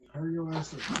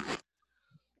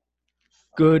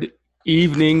Good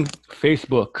evening,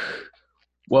 Facebook.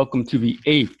 Welcome to the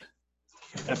 8th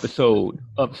episode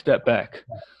of Step Back.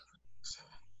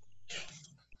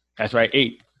 That's right,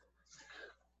 8.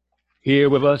 Here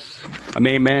with us, our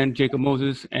main man, Jacob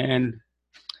Moses, and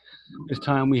this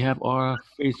time we have our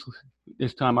face.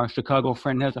 This time our Chicago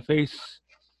friend has a face,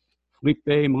 Felipe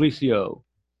Malicio.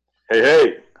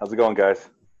 Hey, how's it going, guys?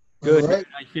 Good. Right.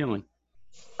 How you feeling?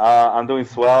 I'm doing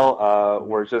swell.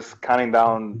 We're just counting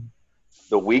down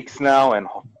the weeks now and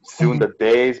soon the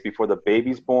days before the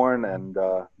baby's born, and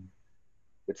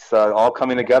it's all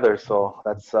coming together. So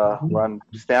that's we're on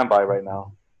standby right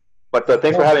now. But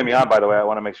thanks for having me on, by the way. I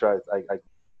want to make sure I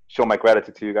show my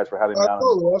gratitude to you guys for having me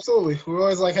on. Absolutely. We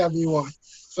always like having you on.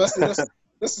 Especially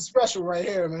this is special right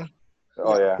here, man.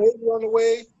 Oh, yeah. Baby on the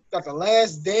way. Got the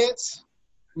last dance.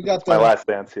 We got my last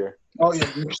dance here. Oh, yeah.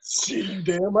 You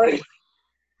damn right.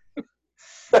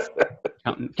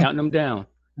 Counting them down.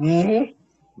 Mm-hmm.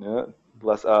 Yeah.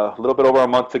 A little bit over a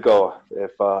month to go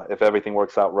if everything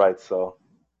works out right. So,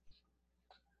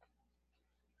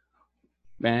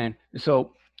 Man,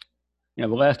 so the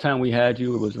last time we had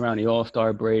you, it was around the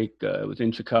All-Star break. It was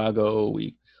in Chicago.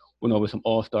 We went over some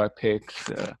All-Star picks.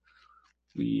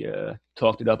 We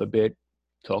talked it up a bit,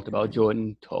 talked about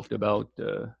Jordan, talked about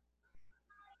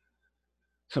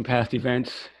some past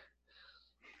events.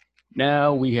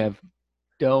 Now we have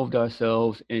delved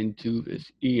ourselves into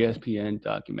this ESPN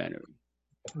documentary.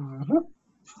 Mm-hmm.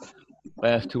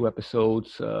 Last 2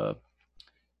 episodes,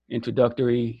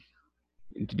 introductory,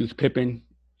 introduced Pippen,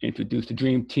 introduced the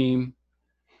Dream Team,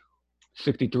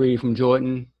 63 from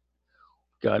Jordan.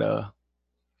 Got a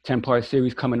 10-part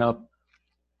series coming up.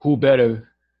 Who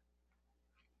better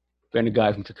than the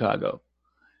guy from Chicago?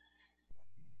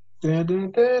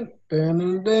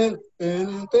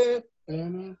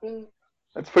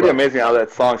 it's pretty amazing how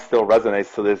that song still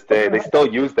resonates to this day. They still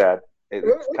use that.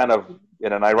 It's kind of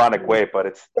in an ironic way,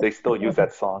 but they still use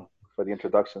that song for the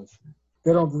introductions.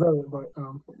 They don't deserve it, but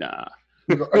Nah.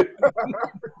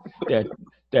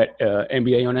 that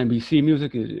NBA on NBC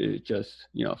music is just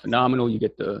phenomenal. You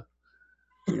get the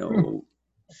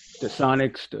the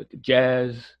Sonics, the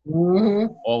jazz, mm-hmm.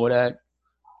 all of that.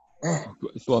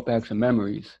 It brought back some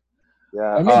memories.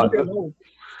 Yeah. That means we're getting old.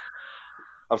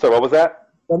 I'm sorry. What was that?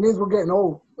 That means we're getting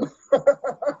old.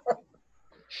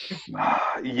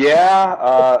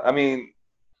 Yeah. I mean,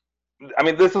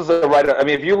 this was a rite of,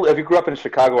 if you grew up in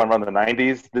Chicago around the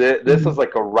 90s, this was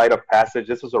like a rite of passage.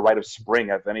 This was a rite of spring,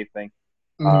 if anything.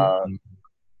 Mm-hmm.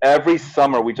 Every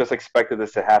summer, we just expected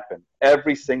this to happen.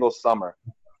 Every single summer.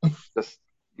 This,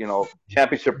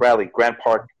 championship rally, Grant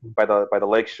Park by the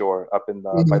lake shore up in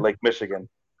by Lake Michigan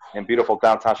in beautiful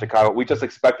downtown Chicago. We just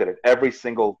expected it every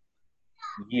single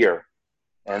year.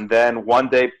 And then one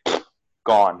day,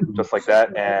 gone, just like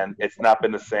that. And it's not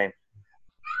been the same.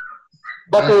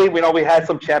 Luckily, we had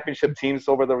some championship teams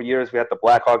over the years. We had the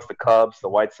Blackhawks, the Cubs, the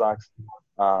White Sox.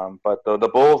 But the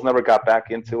Bulls never got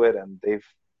back into it. And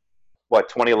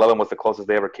 2011 was the closest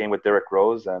they ever came with Derrick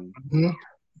Rose. And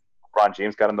LeBron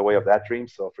James got in the way of that dream,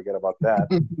 so forget about that.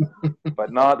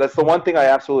 But no, that's the one thing I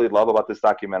absolutely love about this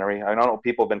documentary. I know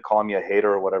people have been calling me a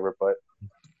hater or whatever, but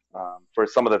for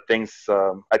some of the things,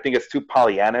 I think it's too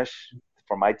Pollyannish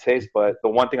for my taste. But the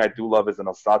one thing I do love is the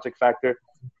nostalgic factor,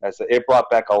 as it brought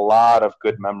back a lot of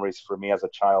good memories for me as a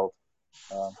child,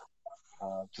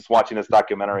 just watching this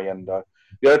documentary. And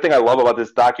the other thing I love about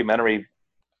this documentary,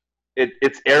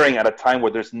 it's airing at a time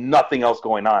where there's nothing else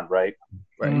going on, right?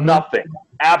 Right. Nothing,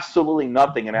 absolutely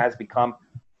nothing, and it has become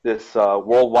this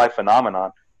worldwide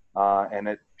phenomenon. And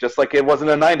it just like it was in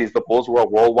the 90s, the Bulls were a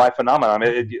worldwide phenomenon.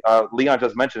 Leon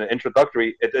just mentioned it,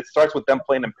 introductory. It starts with them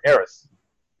playing in Paris.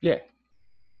 Yeah.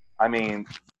 And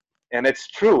it's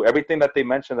true. Everything that they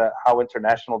mentioned, that how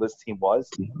international this team was,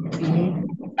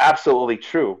 absolutely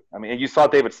true. And you saw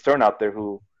David Stern out there,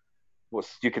 who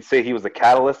you could say he was the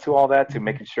catalyst to all that, to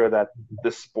making sure that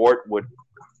this sport would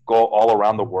go all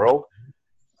around the world.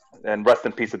 And rest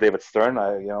in peace to David Stern.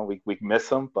 We miss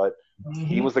him, but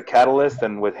he was the catalyst.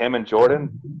 And with him and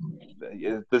Jordan,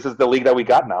 this is the league that we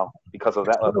got now because of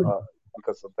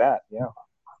that. Yeah.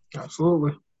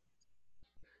 Absolutely.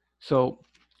 So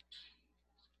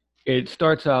it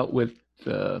starts out with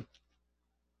the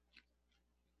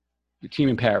team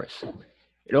in Paris.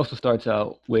 It also starts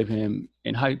out with him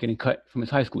getting cut from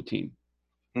his high school team.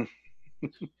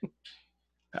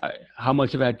 How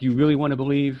much of that do you really want to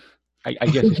believe? I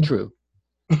guess it's true.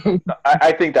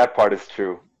 I think that part is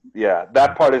true. Yeah,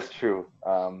 that part is true.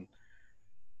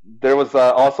 There was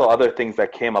also other things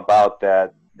that came about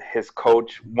that his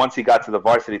coach, once he got to the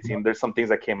varsity team, there's some things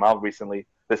that came out recently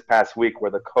this past week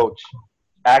where the coach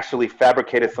actually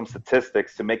fabricated some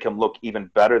statistics to make him look even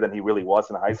better than he really was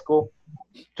in high school,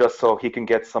 just so he can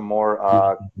get some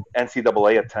more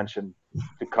NCAA attention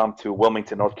to come to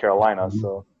Wilmington, North Carolina.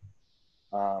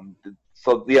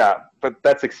 So yeah, but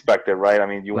that's expected, right? I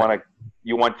mean, you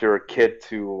want your kid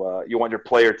to, you want your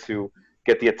player to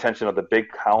get the attention of the big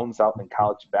hounds out in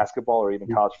college basketball or even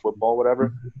college football,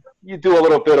 whatever. You do a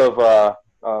little bit of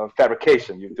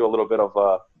fabrication. You do a little bit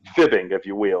of fibbing, if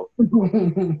you will.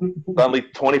 Suddenly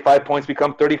 25 points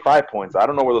become 35 points. I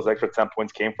don't know where those extra 10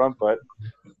 points came from, but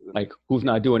like, who's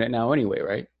not doing it now anyway,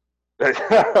 right?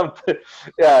 Yeah,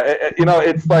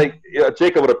 it's like,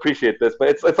 Jacob would appreciate this, but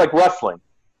it's like wrestling.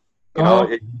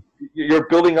 You're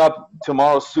building up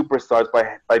tomorrow's superstars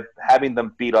by having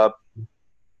them beat up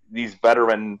these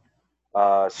veteran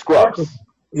scrubs.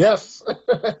 Yes.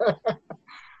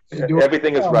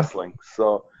 Everything is wrestling.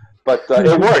 So, but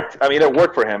it worked. I mean, it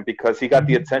worked for him because he got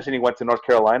the attention. He went to North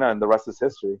Carolina, and the rest is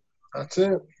history. That's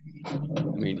it. I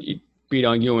mean, he beat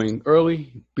on Ewing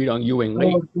early, beat on Ewing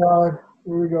late. Oh, God.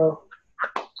 Here we go.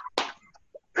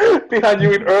 Beat on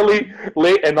Ewing early,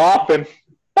 late, and often.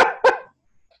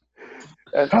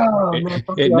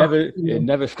 It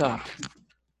never stopped.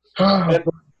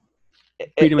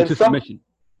 Beat him into submission.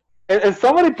 And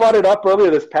somebody brought it up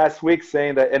earlier this past week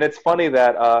saying that, and it's funny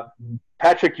that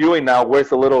Patrick Ewing now wears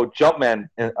the little Jumpman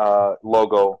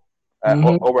logo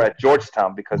over at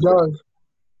Georgetown because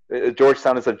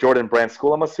Georgetown is a Jordan brand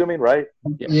school, I'm assuming, right?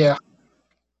 Yeah.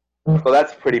 So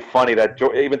that's pretty funny that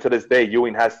even to this day,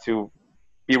 Ewing has to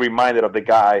be reminded of the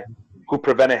guy who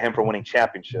prevented him from winning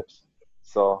championships.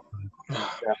 So,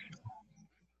 yeah.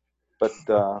 But,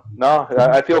 no,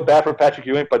 I feel bad for Patrick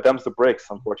Ewing, but them's the breaks,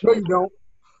 unfortunately. No, you don't.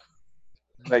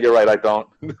 No, you're right, I don't.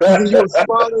 You were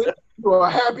smiling. You were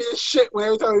happy as shit when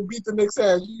every time we beat the Knicks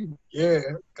ass.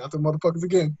 Got the motherfuckers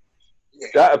again.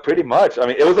 Yeah, pretty much. I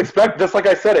mean, it was expected. Just like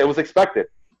I said, it was expected.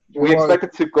 We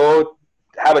expected to go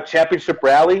have a championship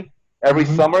rally every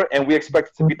summer, and we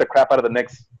expected to beat the crap out of the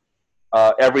Knicks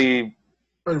every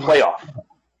playoff.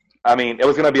 I mean, it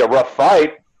was going to be a rough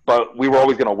fight, but we were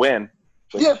always going to win.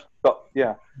 Yeah. So,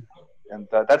 yeah. And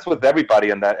that's with everybody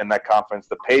in that conference.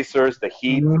 The Pacers, the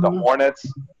Heat, the Hornets.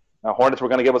 Now, Hornets were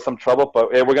going to give us some trouble,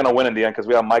 but we're going to win in the end because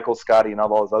we have Michael, Scotty, and all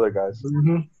those other guys.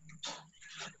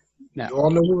 Now, you all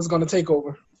knew who was going to take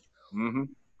over.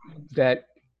 That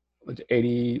was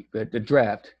the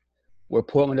draft, where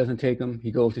Portland doesn't take him,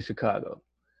 he goes to Chicago.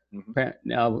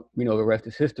 Now, we know the rest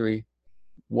is history.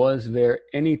 Was there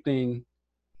anything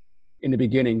in the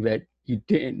beginning that you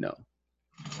didn't know?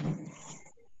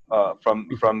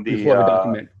 Before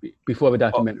the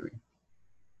documentary.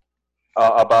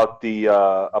 About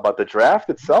the draft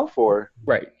itself, or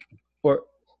right, or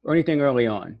anything early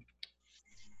on.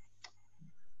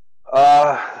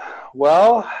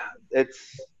 Well,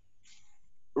 it's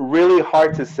really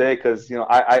hard to say because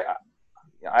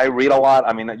I read a lot.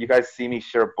 I mean, you guys see me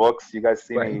share books. You guys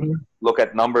see me look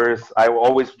at numbers. I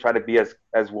always try to be as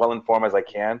well informed as I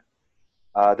can.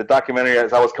 The documentary,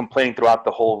 as I was complaining throughout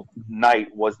the whole night,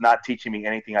 was not teaching me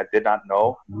anything I did not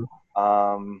know.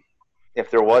 If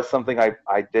there was something I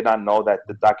did not know that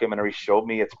the documentary showed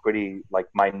me, it's pretty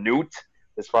minute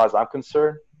as far as I'm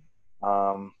concerned.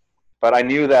 But I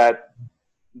knew that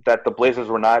the Blazers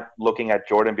were not looking at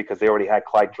Jordan because they already had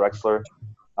Clyde Drexler.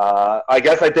 I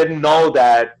guess I didn't know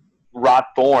that Rod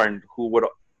Thorn, who would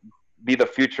be the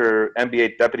future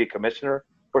NBA deputy commissioner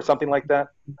or something like that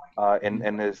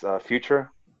in his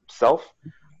future self.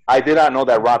 I did not know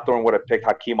that Rod Thorn would have picked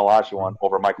Hakeem Olajuwon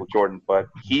over Michael Jordan, but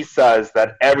he says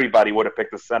that everybody would have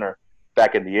picked the center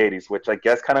back in the 80s, which I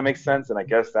guess kind of makes sense, and I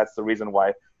guess that's the reason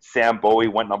why Sam Bowie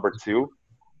went number 2.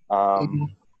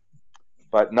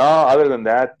 But no, other than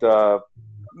that, the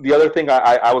other thing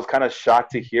I was kind of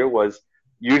shocked to hear was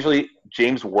usually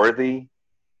James Worthy.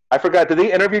 I forgot, did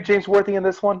they interview James Worthy in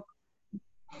this one?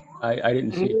 I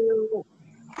didn't see it.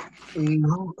 I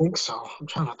don't think so. I'm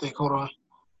trying to think. Hold on.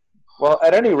 Well,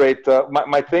 at any rate,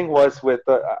 my thing was with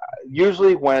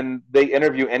usually when they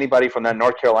interview anybody from that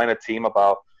North Carolina team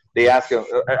they ask him,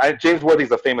 James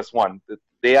Worthy's a famous one.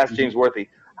 They ask James Worthy,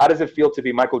 how does it feel to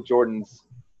be Michael Jordan's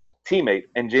teammate?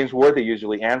 And James Worthy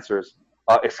usually answers,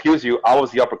 excuse you, I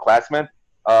was the upperclassman.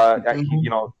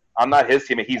 I'm not his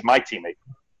teammate. He's my teammate.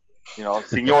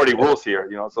 Seniority rules here,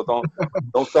 so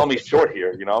don't sell me short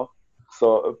here,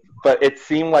 So, but it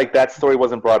seemed like that story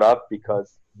wasn't brought up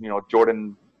because,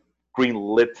 Jordan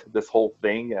green-lit this whole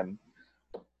thing. And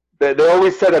they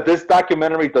always said that this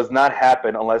documentary does not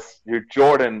happen unless your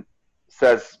Jordan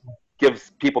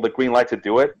gives people the green light to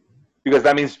do it, because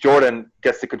that means Jordan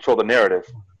gets to control the narrative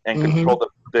and control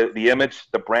the image,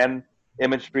 the brand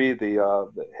imagery,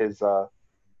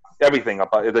 everything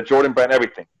about the Jordan brand,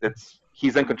 everything.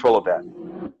 He's in control of that.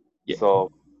 Yeah.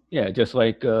 So yeah, just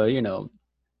like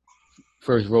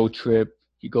first road trip,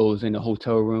 he goes in the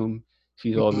hotel room,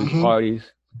 sees all these parties.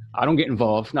 I don't get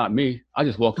involved. It's not me. I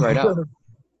just walked right out.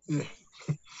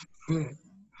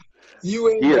 You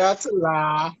ain't got to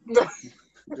lie.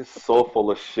 Just so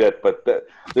full of shit. But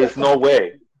there's no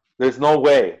way. There's no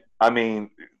way. I mean,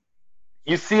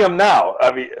 you see him now.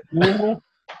 I mean,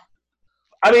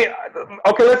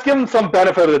 okay, let's give him some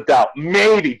benefit of the doubt.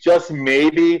 Maybe, just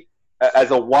maybe,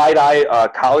 as a wide-eye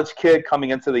college kid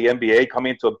coming into the NBA,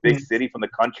 coming into a big city from the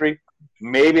country,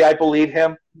 maybe I believe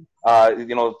him.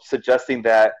 Suggesting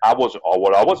that I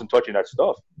wasn't touching that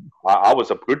stuff. I was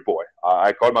a good boy.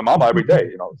 I called my mama every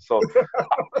day. So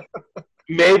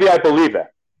maybe I believe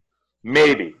that.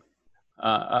 Maybe.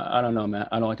 I don't know, man.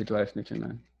 I don't like to drive snitching,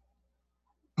 man.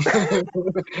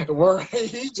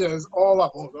 He just all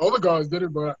up. The other guys did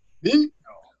it, but he.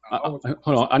 Hold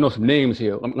on, I know some names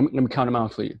here. Let me count them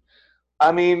out for you.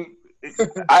 I mean,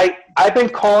 I've been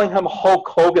calling him Hulk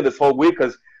Hogan this whole week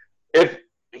because if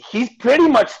he's pretty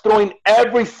much throwing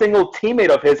every single teammate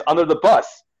of his under the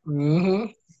bus. Mm-hmm.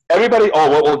 Everybody,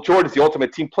 Jordan's the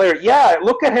ultimate team player. Yeah,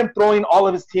 look at him throwing all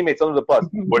of his teammates under the bus.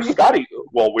 But Scotty,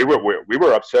 we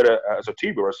were upset as a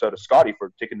team. We were upset at Scotty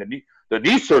for taking the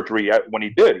knee surgery when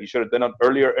he did. He should have done it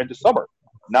earlier in the summer,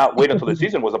 not wait until the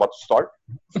season was about to start.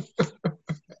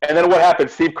 And then what happened?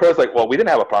 Steve Kerr's like, well, we didn't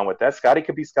have a problem with that. Scotty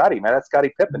could be Scotty, man. That's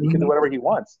Scottie Pippen. He can do whatever he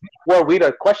wants. Well, we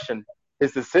don't question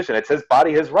his decision. It's his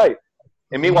body, his right.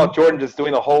 And meanwhile, Jordan just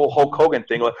doing the whole Hulk Hogan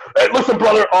thing. Like, hey, listen,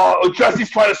 brother, Jesse's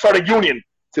trying to start a union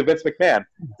to Vince McMahon.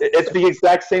 It's the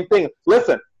exact same thing.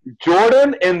 Listen,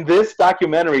 Jordan in this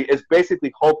documentary is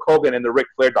basically Hulk Hogan in the Ric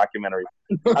Flair documentary.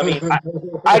 I mean,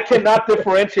 I cannot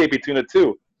differentiate between the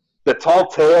two. The tall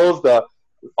tales, the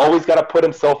always got to put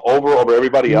himself over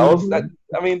everybody else.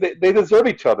 They deserve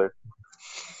each other.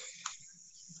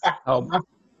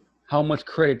 How much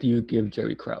credit do you give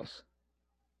Jerry Krause?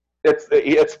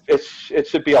 It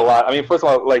should be a lot. I mean, first of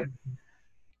all, like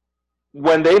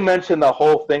when they mentioned the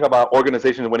whole thing about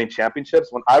organizations winning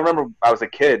championships, when I remember I was a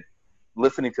kid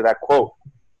listening to that quote,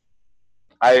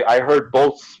 I heard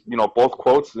both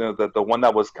quotes. The one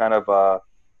that was kind of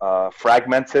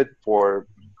fragmented for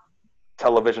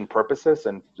television purposes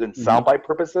and soundbite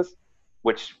purposes,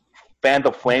 which fanned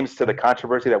the flames to the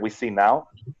controversy that we see now.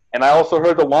 And I also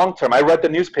heard the long term. I read the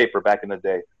newspaper back in the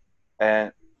day,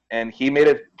 and he made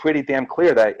it pretty damn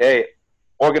clear that, hey,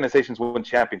 organizations win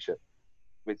championship.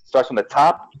 It starts from the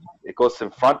top. It goes to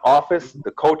the front office, the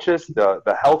coaches,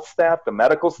 the health staff, the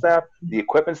medical staff, the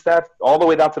equipment staff, all the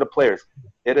way down to the players.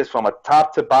 It is from a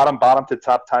top to bottom, bottom to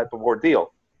top type of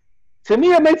ordeal. To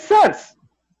me, it made sense.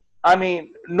 I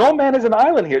mean, no man is an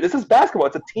island here. This is basketball.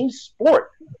 It's a team sport.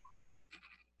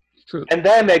 True. And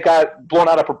then they got blown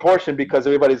out of proportion because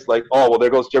everybody's like, oh, well, there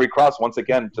goes Jerry Krause once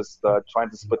again, just trying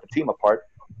to split the team apart.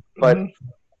 But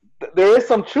there is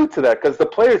some truth to that because the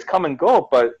players come and go,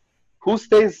 but who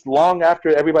stays long after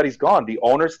everybody's gone? The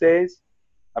owner stays.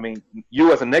 I mean,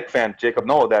 you as a Knicks fan, Jacob,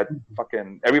 know that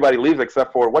fucking everybody leaves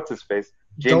except for what's his face,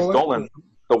 James Dolan,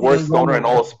 the worst owner in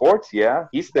all of sports. Yeah,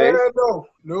 he stays.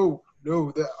 No.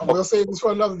 I'm gonna say this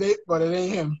for another date, but it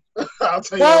ain't him. I'll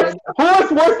tell you. What? Who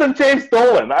is worse than James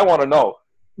Dolan? I want to know.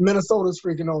 Minnesota's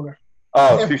freaking owner.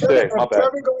 Oh, touche. My bad.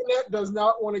 Kevin Garnett does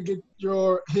not want to get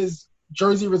his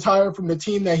jersey retired from the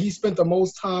team that he spent the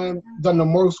most time, done the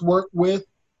most work with.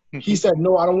 He said,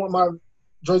 no, I don't want my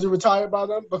jersey retired by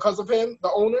them because of him,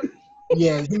 the owner.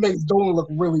 Yeah, he makes Dolan look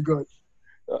really good.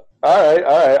 All right.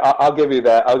 I'll give you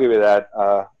that. I'll give you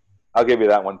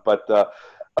that one. But I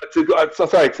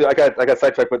got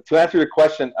sidetracked. But to answer your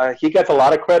question, he gets a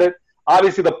lot of credit.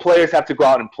 Obviously, the players have to go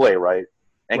out and play, right?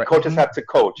 And coaches have to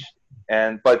coach.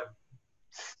 But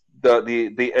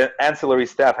the ancillary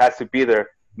staff has to be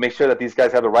there. Make sure that these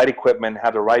guys have the right equipment,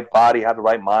 have the right body, have the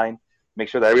right mind. Make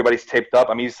sure that everybody's taped up.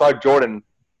 I mean, you saw Jordan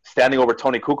standing over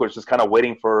Tony Kukoc, just kind of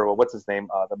waiting for what's his name?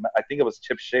 I think it was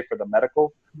Chip Schaefer, the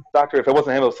medical doctor. If it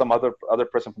wasn't him, it was some other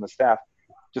person from the staff,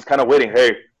 just kind of waiting.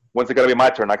 Hey, when's it gonna be my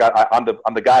turn? I'm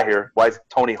the guy here. Why is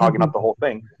Tony hogging up the whole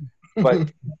thing? But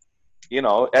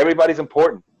everybody's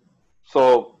important.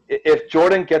 So if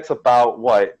Jordan gets about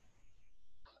what?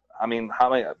 I mean, how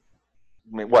many?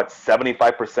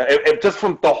 75%? If just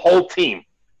from the whole team.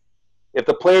 If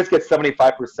the players get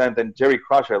 75%, then Jerry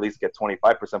Krause should at least get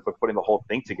 25% for putting the whole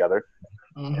thing together.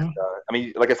 And, I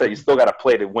mean, like I said, you still got to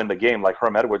play to win the game. Like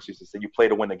Herm Edwards used to say, you play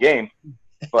to win the game.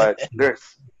 But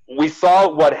we saw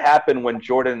what happened when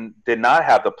Jordan did not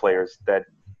have the players that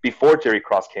before Jerry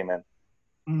Krause came in.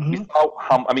 Mm-hmm. You saw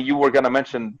how, I mean, you were going to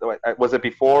mention, was it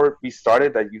before we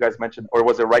started that you guys mentioned, or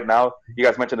was it right now? You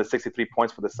guys mentioned the 63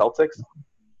 points for the Celtics.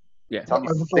 Yeah. Tell me,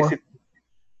 Right before.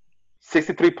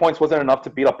 63 points wasn't enough to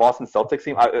beat a Boston Celtics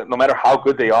team, no matter how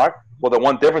good they are. Well, the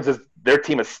one difference is their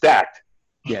team is stacked.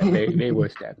 Yeah, they were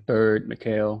stacked. Bird,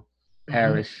 McHale,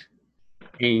 Parrish,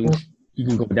 Ainge. You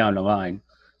can go down the line.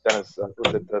 Dennis,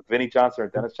 was it Vinny Johnson or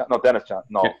Dennis Johnson? No, Dennis Johnson.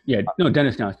 No, No,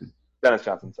 Dennis Johnson. Dennis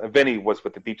Johnson. Vinny was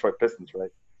with the Detroit Pistons, right?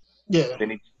 Yeah.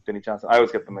 Vinny Johnson. I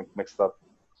always get them mixed up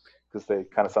because they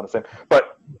kind of sound the same.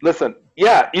 But listen,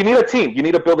 yeah, you need a team. You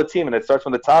need to build a team, and it starts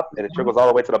from the top, and it trickles all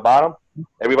the way to the bottom.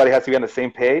 Everybody has to be on the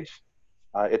same page.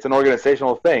 It's an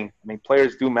organizational thing. I mean,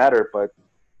 players do matter, but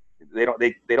they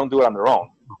don't do it on their own.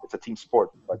 It's a team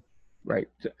sport. But right.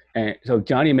 So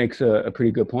Johnny makes a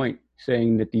pretty good point,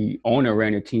 saying that the owner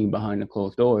ran a team behind the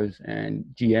closed doors, and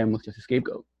GM was just a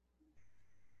scapegoat.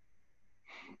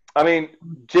 I mean,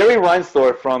 Jerry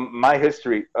Reinsdorf, from my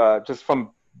history, just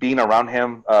from being around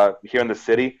him here in the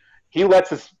city, he lets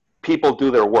his people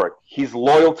do their work. He's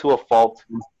loyal to a fault,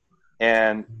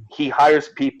 and he hires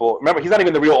people. Remember, he's not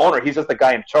even the real owner. He's just the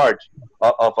guy in charge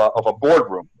of a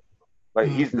boardroom. Like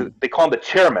they call him the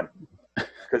chairman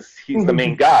because he's the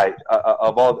main guy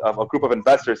of a group of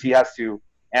investors. He has to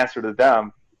answer to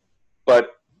them.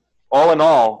 But all in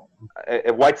all,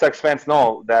 White Sox fans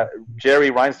know that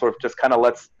Jerry Reinsdorf just kind of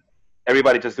lets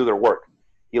everybody just do their work.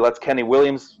 He lets Kenny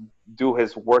Williams do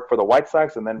his work for the White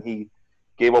Sox, and then he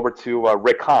gave over to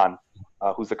Rick Hahn,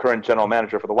 who's the current general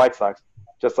manager for the White Sox,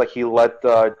 just like he let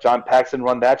John Paxson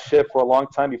run that ship for a long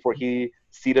time before he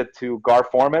ceded to Gar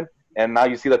Forman. And now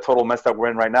you see the total mess that we're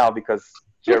in right now because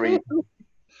Jerry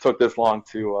took this long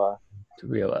to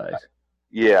realize.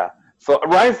 Yeah. So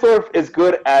Reinsdorf is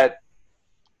good at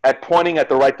pointing at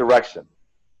the right direction.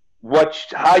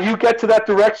 How you get to that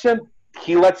direction,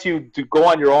 he lets you to go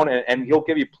on your own, and he'll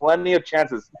give you plenty of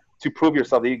chances to prove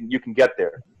yourself that you can get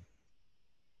there.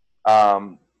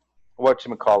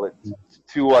 Whatchamacallit,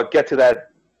 to get to that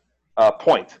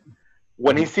point.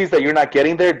 When he sees that you're not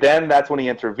getting there, then that's when he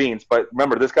intervenes. But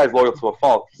remember, this guy's loyal to a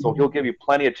fault, so he'll give you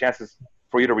plenty of chances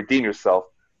for you to redeem yourself.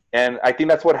 And I think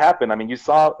that's what happened. I mean, you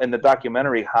saw in the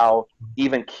documentary how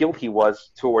even-keeled he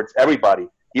was towards everybody.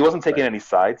 He wasn't taking any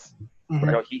sides. Mm-hmm.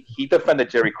 You know, he defended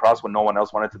Jerry Krause when no one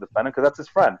else wanted to defend him because that's his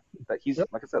friend. That he's,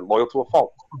 like I said, loyal to a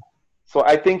fault. So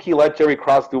I think he let Jerry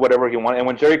Krause do whatever he wanted. And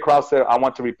when Jerry Krause said, I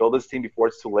want to rebuild this team before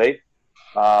it's too late,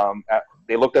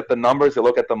 they looked at the numbers, they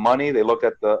looked at the money, they looked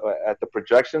at the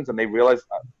projections, and they realized,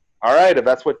 all right,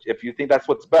 if you think that's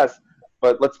what's best,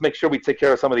 but let's make sure we take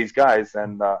care of some of these guys.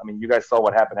 And I mean, you guys saw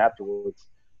what happened afterwards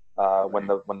when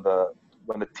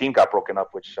the team got broken up,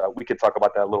 which we could talk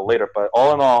about that a little later. But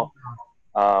all in all,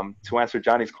 to answer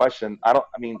Johnny's question,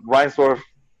 Reinsdorf,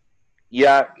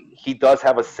 yeah, he does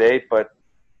have a say, but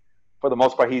for the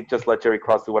most part, he just let Jerry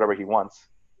Krause do whatever he wants.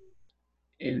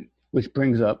 Which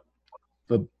brings up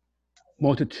the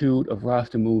multitude of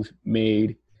roster moves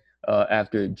made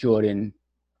after Jordan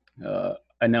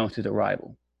announced his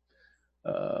arrival.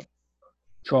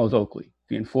 Charles Oakley,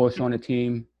 the enforcer on the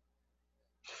team,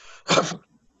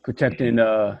 protecting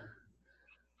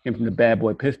him from the bad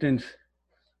boy Pistons,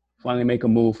 finally make a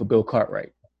move for Bill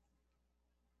Cartwright.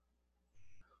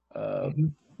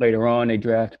 Later on, they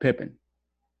draft Pippen.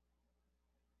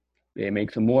 They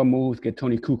make some more moves, get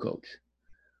Tony Kukoc.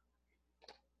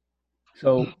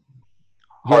 So,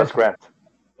 Horace Grant.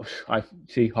 I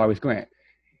see Horace Grant.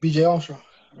 B.J. Armstrong.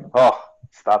 Oh,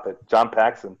 stop it. John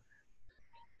Paxson.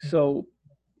 So,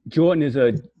 Jordan is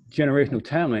a generational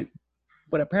talent,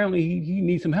 but apparently he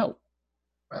needs some help.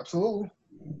 Absolutely.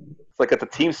 It's like it's a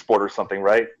team sport or something,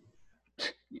 right?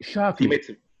 Shocking.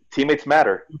 Teammates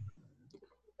matter.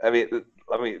 I mean,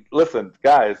 listen,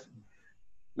 guys.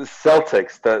 The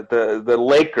Celtics, the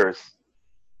Lakers.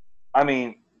 I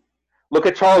mean, look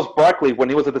at Charles Barkley when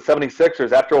he was at the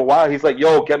 76ers. After a while, he's like,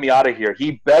 yo, get me out of here.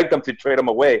 He begged them to trade him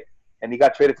away, and he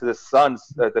got traded to the Suns,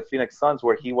 the Phoenix Suns,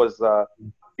 where he was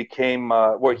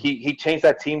where he changed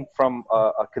that team from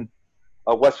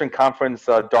a Western Conference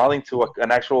darling to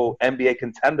an actual NBA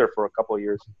contender for a couple of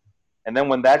years. And then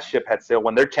when that ship had sailed,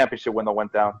 when their championship window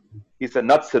went down, he said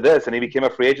nuts to this, and he became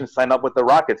a free agent, signed up with the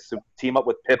Rockets to team up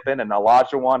with Pippen and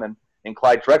Olajuwon and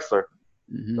Clyde Drexler.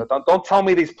 Mm-hmm. So don't tell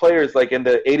me these players like in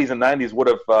the 80s and 90s would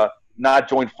have not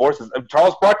joined forces.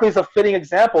 Charles Barkley is a fitting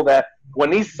example that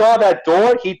when he saw that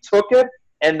door, he took it,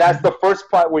 and that's the first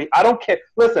part where I don't care.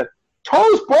 Listen,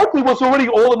 Charles Barkley was already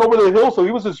old and over the hill, so he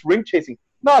was just ring chasing.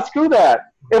 No, screw that.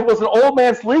 It was an old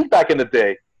man's league back in the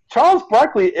day. Charles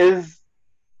Barkley is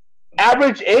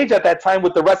average age at that time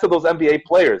with the rest of those NBA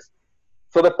players.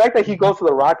 So the fact that he goes to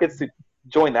the Rockets to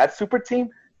join that super team,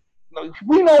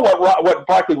 We know what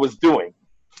Barkley was doing.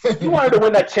 He wanted to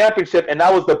win that championship, and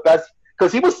that was the best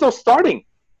because he was still starting.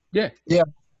 Yeah.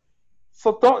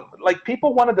 So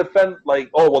people want to defend the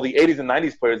 80s and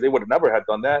 90s players, they would have never had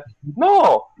done that.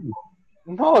 No,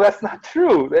 that's not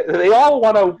true. They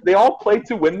all play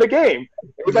to win the game.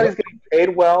 Everybody's getting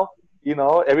paid well.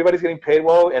 Everybody's getting paid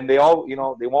well, and they all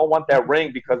want that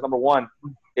ring because number one,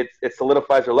 it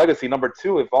solidifies their legacy. Number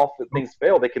two, if all things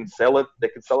fail, they can sell it. They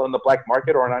can sell it in the black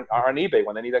market or on eBay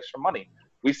when they need extra money.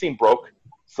 We've seen broke,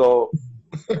 so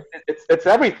it's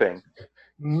everything.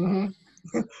 Mm-hmm.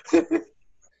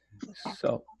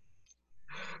 So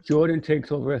Jordan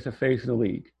takes over as the face of the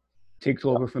league, takes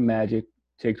over from Magic,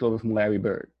 takes over from Larry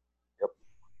Bird. Yep.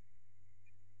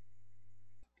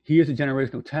 He is a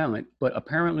generational talent, but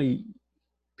apparently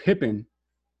Pippen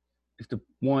is the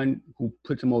one who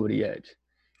puts him over the edge.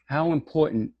 How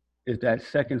important is that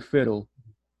second fiddle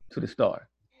to the star?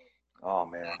 Oh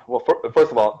man. Well,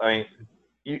 first of all, I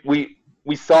mean,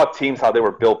 we saw teams how they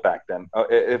were built back then.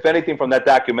 If anything, from that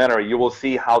documentary, you will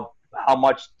see how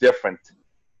much different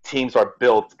teams are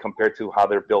built compared to how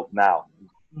they're built now.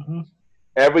 Mm-hmm.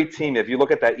 Every team, if you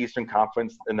look at that Eastern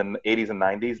Conference in the 80s and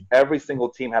 90s, every single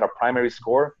team had a primary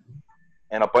scorer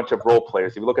and a bunch of role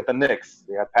players. If you look at the Knicks,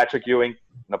 they had Patrick Ewing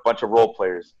and a bunch of role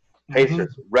players.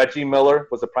 Pacers, Reggie Miller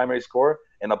was the primary scorer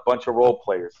and a bunch of role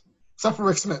players. Except for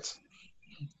Rick Smith.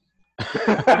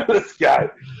 This guy.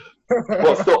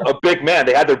 Well, still a big man.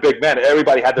 They had their big man.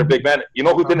 Everybody had their big man. You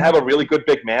know who didn't have a really good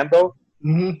big man, though?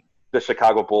 Mm-hmm. The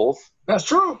Chicago Bulls. That's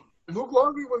true. Luke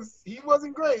Longley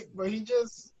wasn't great, but he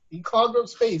clogged up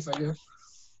space, I guess.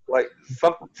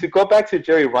 To go back to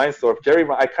Jerry Reinsdorf,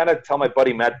 I kind of tell my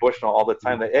buddy Matt Bushnell all the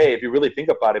time that, hey, if you really think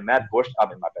about it, if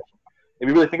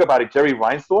you really think about it, Jerry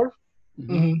Reinsdorf,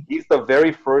 Mm-hmm. he's the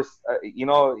very first,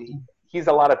 he's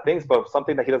a lot of things, but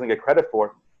something that he doesn't get credit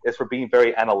for is for being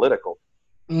very analytical.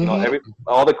 Mm-hmm.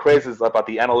 All the craze is about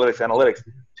the analytics.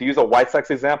 To use a White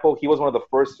Sox example, he was one of the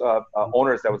first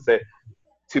owners that would say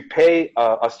to pay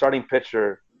a starting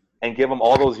pitcher and give him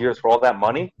all those years for all that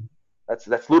money,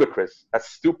 that's ludicrous. That's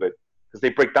stupid because they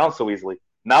break down so easily.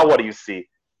 Now what do you see?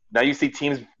 Now you see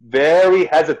teams very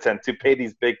hesitant to pay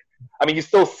these big. I mean, you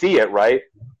still see it, right?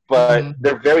 But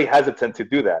they're very hesitant to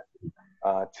do that,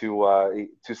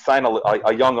 to sign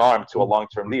a young arm to a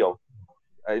long-term deal.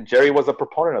 Jerry was a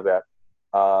proponent of that.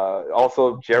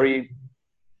 Also, Jerry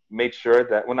made sure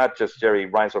that, well, not just Jerry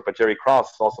Reinsdorf, but Jerry Krause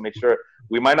also made sure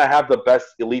we might not have the best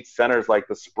elite centers like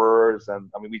the Spurs. And,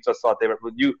 I mean, we just saw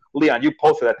Leon, you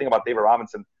posted that thing about David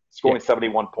Robinson scoring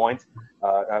 71 points.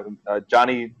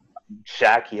 Johnny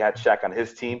Shaq, he had Shaq on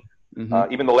his team.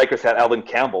 Mm-hmm. Even the Lakers had Alvin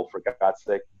Campbell, for God's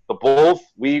sake. The Bulls,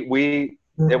 it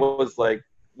was like,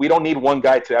 we don't need one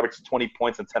guy to average 20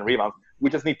 points and 10 rebounds. We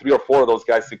just need 3 or 4 of those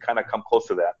guys to kind of come close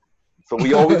to that. So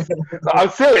we always, I'm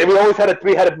serious, we always had a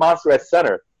 3-headed monster at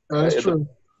center. That's true.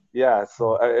 Yeah,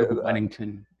 so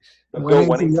Winnington. Bill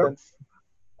Winnington,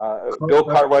 Bill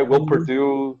Cartwright, Will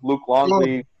Perdue, Luke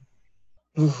Longley.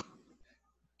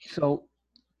 So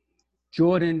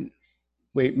Jordan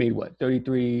made what,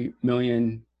 $33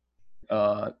 million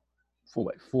for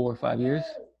what, 4 or 5 years?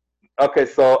 Okay,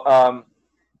 so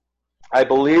I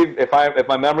believe if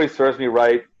my memory serves me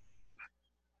right,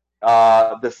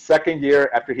 the second year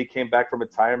after he came back from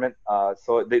retirement,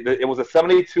 so it was a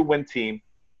 72-win team,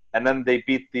 and then they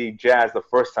beat the Jazz the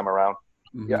first time around.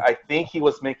 Mm-hmm. Yeah, I think he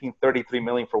was making $33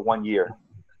 million for 1 year,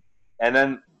 and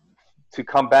then to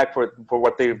come back for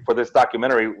this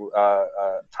documentary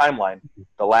timeline,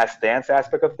 the Last Dance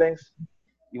aspect of things,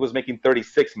 he was making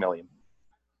 $36 million.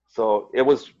 So it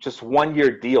was just 1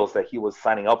 year deals that he was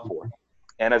signing up for.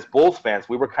 And as Bulls fans,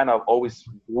 we were kind of always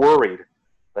worried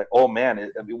that, oh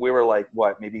man, we were like,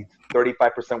 what, maybe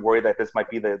 35% worried that this might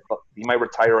be he might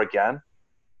retire again,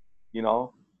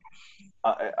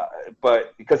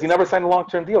 but because he never signed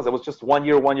long-term deals, it was just 1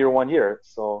 year.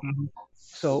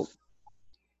 So,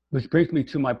 which brings me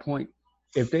to my point: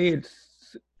 if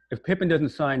Pippen doesn't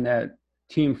sign that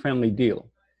team-friendly deal,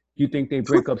 do you think they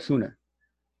break up sooner?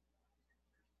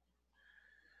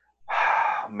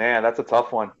 Man, that's a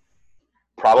tough one.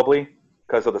 Probably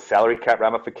because of the salary cap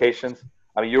ramifications.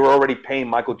 I mean, you were already paying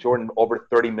Michael Jordan over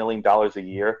 $30 million a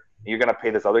year. And you're going to pay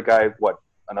this other guy, what,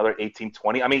 another 18,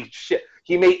 20? I mean, shit,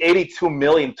 he made $82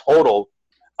 million total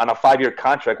on a 5-year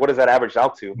contract. What does that average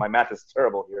out to? My math is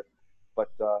terrible here. But,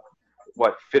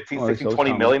 what, 15, 16, so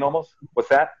 20 million almost? What's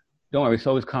that? Don't worry,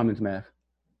 so is Commons math.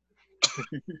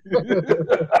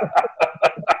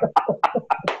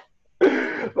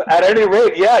 At any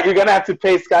rate, yeah, you're going to have to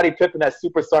pay Scottie Pippen that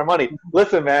superstar money.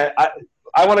 Listen, man,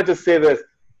 I want to just say this.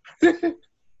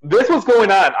 This was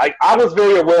going on. I was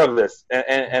very aware of this.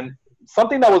 And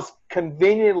something that was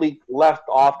conveniently left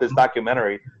off this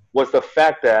documentary was the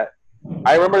fact that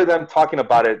I remember them talking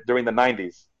about it during the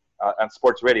 90s on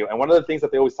sports radio. And one of the things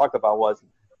that they always talked about was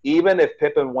even if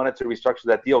Pippen wanted to restructure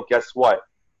that deal, guess what?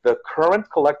 The current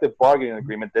collective bargaining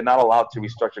agreement did not allow to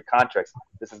restructure contracts.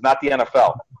 This is not the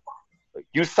NFL.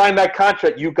 You sign that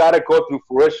contract, you got to go through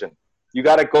fruition. You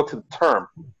got to go to the term.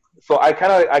 So I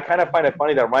kind of find it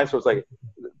funny that Reinsdorf's like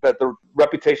that. The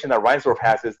reputation that Reinsdorf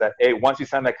has is that, hey, once you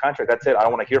sign that contract, that's it. I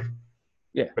don't want to hear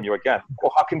from you again.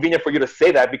 Well, how convenient for you to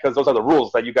say that, because those are the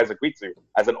rules that you guys agreed to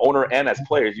as an owner and as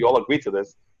players. You all agreed to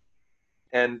this.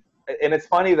 And it's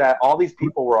funny that all these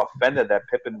people were offended that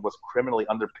Pippen was criminally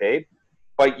underpaid.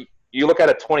 But you look at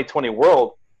a 2020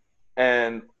 world,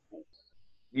 and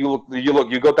you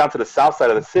go down to the south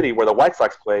side of the city where the White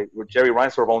Sox play, where Jerry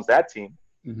Reinsdorf owns that team.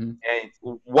 Mm-hmm.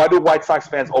 And what do White Sox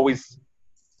fans always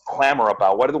clamor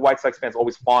about? What do the White Sox fans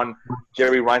always fawn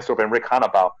Jerry Reinsdorf and Rick Hahn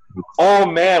about? Oh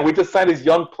man, we just signed this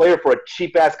young player for a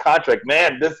cheap ass contract.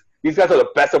 Man, these guys are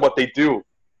the best at what they do.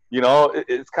 You know,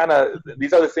 it's kind of,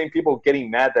 these are the same people getting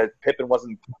mad that Pippen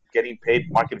wasn't getting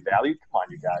paid market value. Come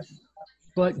on, you guys.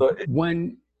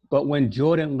 But when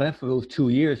Jordan left for those 2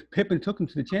 years, Pippen took him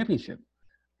to the championship.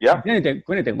 Yeah. Granted,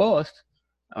 they lost.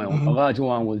 I mean,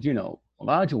 Olajuwon was,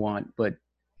 Olajuwon, but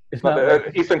it's not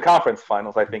the Eastern Conference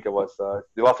Finals, I think it was.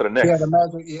 They lost to the Knicks. Yeah, the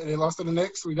Magic. Yeah, they lost to the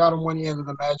Knicks. We got them 1 year, and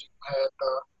the Magic had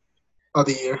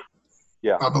other year.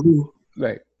 Yeah, I believe.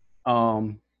 Right.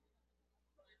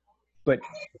 But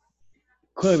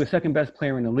clearly, the second best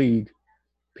player in the league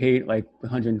paid like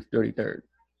 133rd.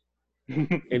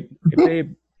 if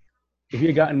he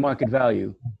had gotten market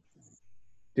value,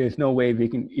 there's no way they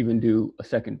can even do a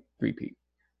second three-peat.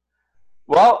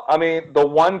 Well, I mean, the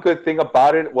one good thing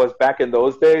about it was back in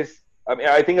those days, I mean,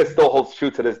 I think it still holds true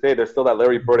to this day. There's still that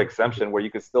Larry Bird exemption where you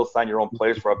can still sign your own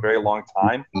players for a very long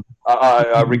time,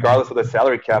 regardless of the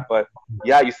salary cap. But,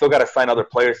 yeah, you still got to sign other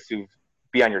players to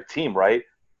be on your team, right?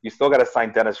 You still got to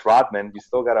sign Dennis Rodman. You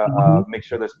still got to make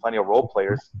sure there's plenty of role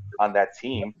players on that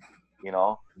team, you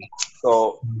know.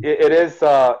 So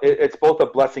it's both a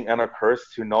blessing and a curse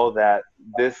to know that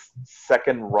this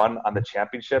second run on the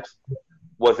championships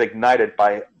was ignited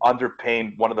by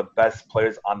underpaying one of the best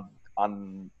players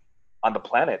on the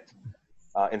planet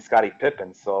in Scottie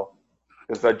Pippen. So,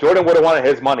 because Jordan would have wanted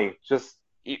his money. Just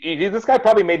this guy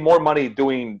probably made more money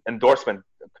doing endorsement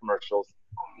commercials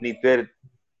than he did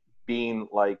being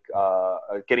like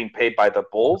getting paid by the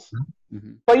Bulls.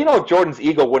 Mm-hmm. But Jordan's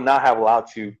ego would not have allowed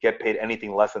to get paid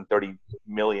anything less than $30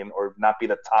 million or not be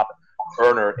the top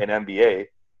earner in NBA.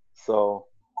 So,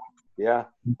 yeah.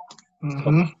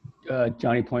 Mm-hmm.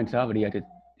 Johnny points out that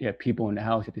he had people in the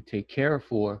house he had to take care of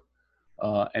for,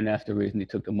 and that's the reason he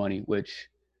took the money, which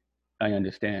I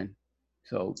understand.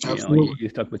 So you're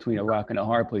stuck between a rock and a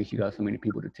hard place. You got so many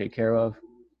people to take care of.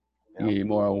 Yeah. You're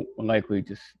more likely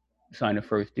just sign the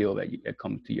first deal that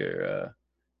comes to your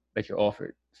that you're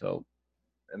offered. So,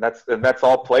 and that's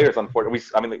all players.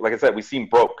 Unfortunately, like I said, we've seen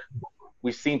broke.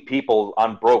 We've seen people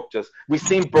on broke. We've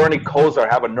seen Bernie Kosar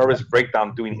have a nervous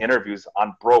breakdown doing interviews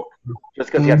on broke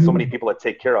just because he had so many people to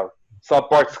take care of. Saw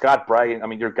Bart Scott bragging. I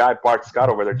mean, your guy Bart Scott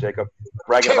over there, Jacob,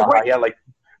 bragging about how he had like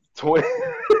 20.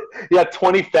 He had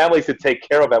 20 families to take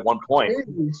care of at one point.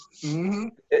 Mm-hmm.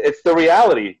 It's the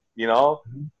reality,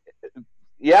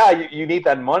 Yeah, you need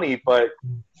that money, but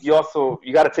you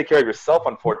got to take care of yourself,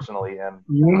 unfortunately. And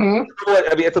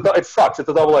I mean, it sucks. It's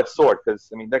a double-edged sword because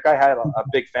I mean that guy had a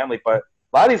big family, but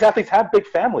a lot of these athletes have big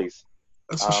families.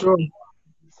 That's for sure.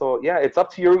 So yeah, it's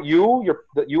up to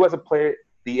you as a player,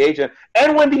 the agent,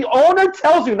 and when the owner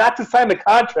tells you not to sign the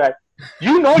contract,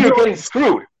 you're getting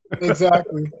screwed.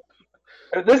 Exactly.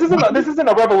 This isn't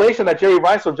a revelation that Jerry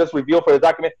Reinsdorf just revealed for the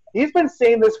document. He's been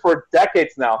saying this for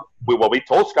decades now. We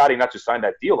told Scottie not to sign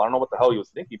that deal. I don't know what the hell he was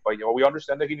thinking, but we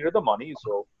understand that he needed the money.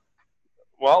 So,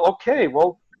 okay.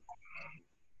 Well,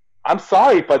 I'm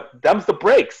sorry, but them's the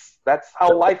breaks. That's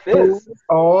how life is.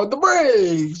 Oh, the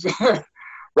breaks.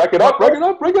 Break it up, break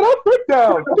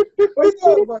down.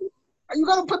 You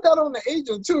got to put that on the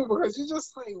agent too, because you're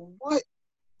just like, what?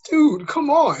 Dude,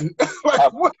 come on.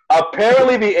 What?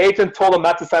 Apparently, the agent told him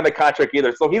not to sign the contract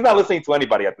either, so he's not listening to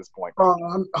anybody at this point.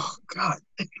 Oh, God.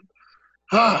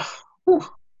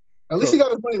 At least he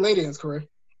got his money later in his career.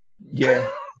 Yeah.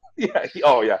 Yeah.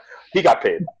 He got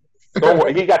paid. Don't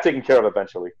worry. He got taken care of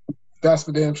eventually. That's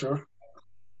for damn sure.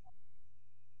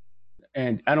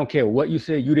 And I don't care what you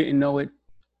say. You didn't know it.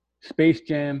 Space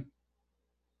Jam.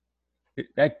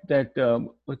 That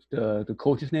what's the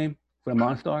coach's name for the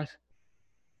Monstars?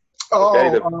 Oh,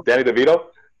 Danny DeVito?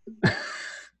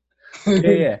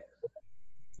 Yeah.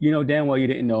 You know damn well you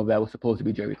didn't know that was supposed to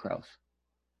be Jerry Krause.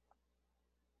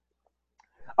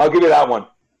 I'll give you that one.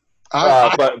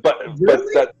 But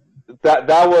really?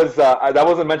 that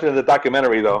wasn't mentioned in the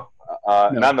documentary though. No.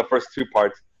 Not in the first two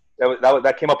parts.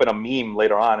 That came up in a meme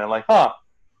later on, and like, huh?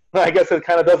 I guess it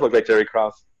kind of does look like Jerry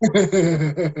Krause.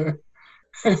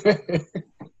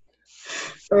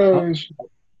 Oh, shit.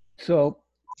 So,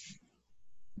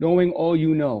 knowing all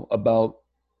you know about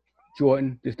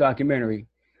Jordan, this documentary,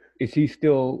 is he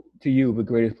still, to you, the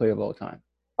greatest player of all time?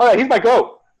 Oh yeah, he's my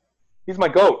GOAT. He's my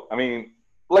GOAT. I mean,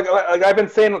 like I've been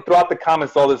saying throughout the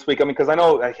comments all this week. I mean, because I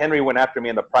know Henry went after me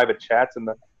in the private chats,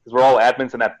 because we're all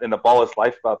admins in the Ballless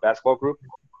Life basketball group,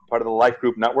 part of the Life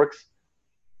Group networks.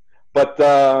 But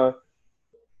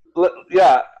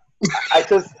yeah,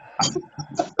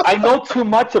 I know too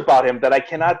much about him that I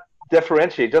cannot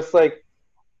differentiate. Just like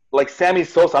Sammy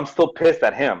Sosa, I'm still pissed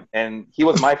at him, and he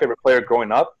was my favorite player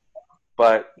growing up.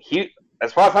 But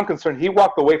as far as I'm concerned, he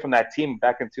walked away from that team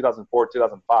back in 2004,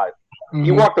 2005. Mm-hmm.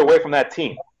 He walked away from that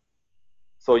team.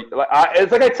 So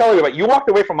it's like I tell you, you walked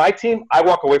away from my team, I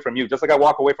walk away from you. Just like I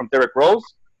walk away from Derrick Rose.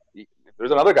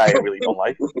 There's another guy I really don't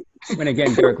like. And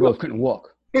again, Derrick Rose couldn't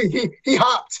walk. He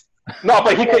hopped. No,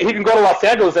 but he can go to Los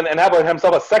Angeles and have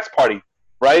himself a sex party,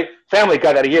 right? Family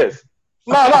guy that he is.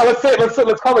 No.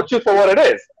 Let's call the truth for what it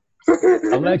is.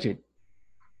 Alleged.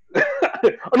 No,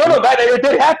 that it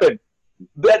did happen.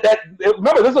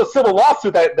 Remember, this was a civil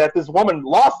lawsuit that this woman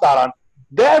lost out on.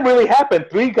 That really happened.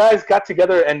 3 guys got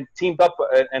together and teamed up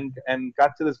and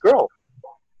got to this girl.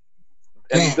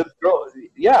 And this girl,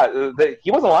 yeah,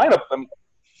 he wasn't lying. I mean,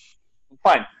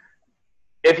 fine.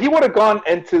 If he would have gone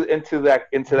into that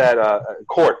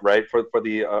court, right, for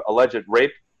the alleged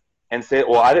rape, and say,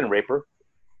 "Well, I didn't rape her,"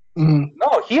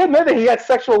 no, he admitted he had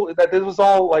sexual. That this was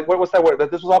all like, what was that word?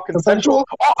 That this was all consensual.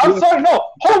 Oh, I'm sorry. No,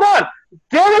 hold on.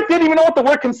 Derrick didn't even know what the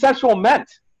word consensual meant.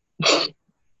 I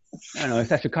don't know. It's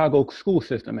that Chicago school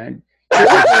system, man.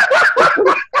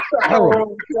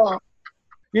 Oh,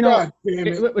 you know,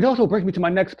 it also brings me to my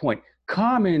next point.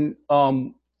 Common,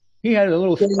 he had a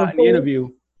little spot in the interview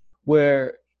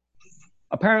where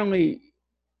apparently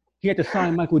he had to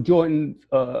sign Michael Jordan's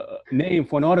name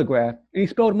for an autograph, and he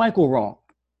spelled Michael wrong.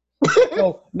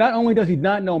 So not only does he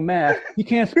not know math, he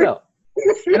can't spell.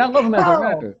 And I love him as a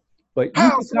rapper. But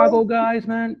you Chicago guys,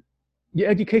 man, your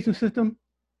education system,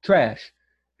 trash.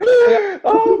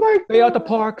 Oh my God. Stay out the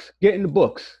parks, get in the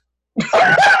books.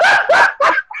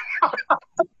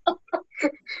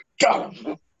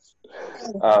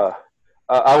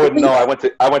 I wouldn't know.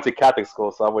 I went to Catholic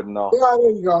school, so I wouldn't know. Yeah,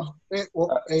 there you go.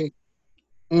 Hey.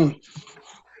 You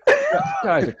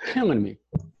guys are killing me.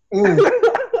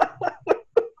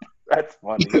 That's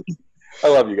funny. I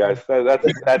love you guys.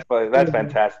 That's funny. That's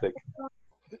fantastic.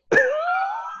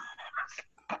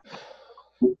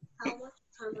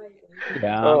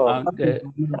 Yeah,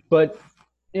 but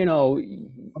you know,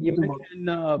 you mentioned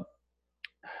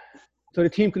so the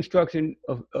team construction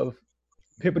of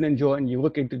Pippen and Jordan. You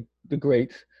look at the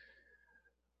greats.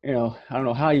 You know, I don't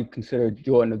know how you consider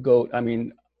Jordan the GOAT. I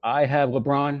mean, I have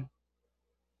LeBron.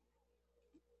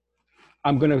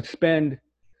 I'm going to spend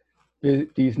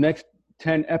these next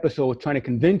 10 episodes trying to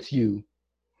convince you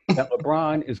that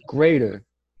LeBron is greater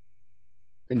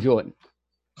than Jordan.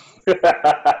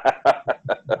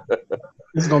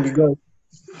 It's going to be good.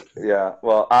 Yeah,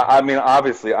 well, I mean,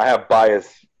 obviously, I have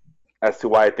bias as to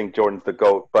why I think Jordan's the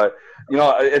GOAT. But, you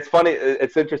know, it's funny.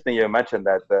 It's interesting you mentioned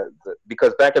that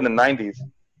because back in the 90s,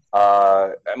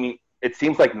 I mean, it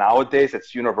seems like nowadays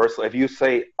it's universal. If you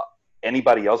say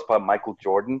anybody else but Michael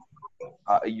Jordan,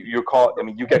 you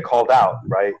get called out,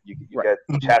 right? You get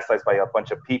chastised by a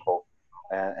bunch of people.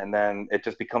 And then it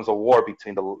just becomes a war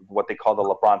between what they call the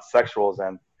LeBron sexuals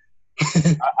and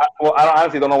I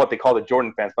honestly don't know what they call the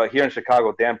Jordan fans, but here in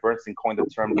Chicago, Dan Bernstein coined the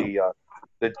term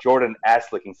the Jordan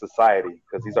ass-licking society,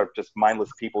 because these are just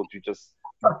mindless people who just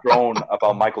drone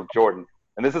about Michael Jordan,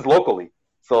 and this is locally.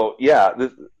 So yeah,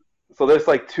 there's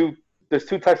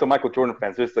two types of Michael Jordan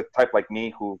fans. There's the type like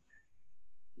me who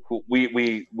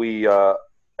we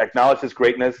acknowledge his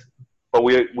greatness, but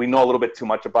we know a little bit too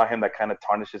much about him that kind of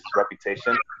tarnishes his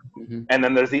reputation. Mm-hmm. And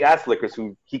then there's the ass lickers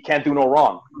who he can't do no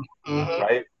wrong,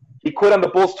 right? He quit on the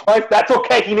Bulls twice. That's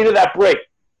okay. He needed that break.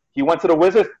 He went to the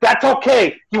Wizards. That's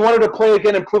okay. He wanted to play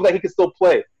again and prove that he could still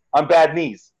play on bad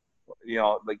knees. You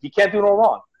know, like he can't do no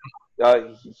wrong.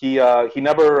 He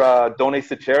never donates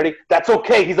to charity. That's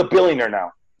okay. He's a billionaire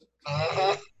now.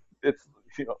 It's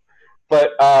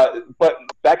but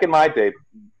back in my day,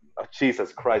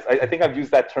 Jesus Christ, I think I've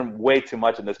used that term way too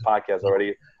much in this podcast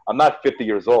already. I'm not 50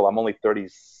 years old. I'm only 30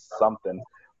 something.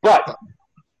 But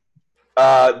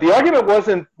the argument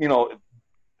wasn't,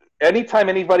 anytime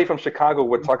anybody from Chicago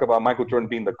would talk about Michael Jordan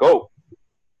being the GOAT,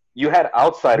 you had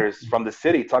outsiders from the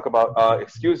city talk about,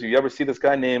 excuse you ever see this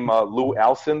guy named Lou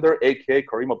Alcindor, a.k.a.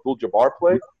 Kareem Abdul-Jabbar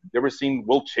play? You ever seen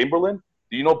Will Chamberlain?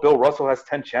 Do you know Bill Russell has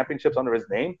 10 championships under his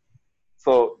name?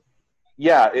 So,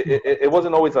 yeah, it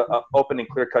wasn't always an open and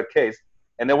clear-cut case.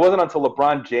 And it wasn't until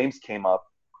LeBron James came up,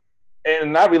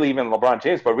 and not really even LeBron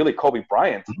James, but really Kobe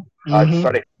Bryant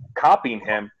started copying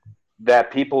him,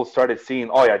 that people started seeing,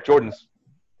 oh, yeah,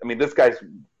 this guy's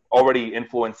already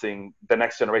influencing the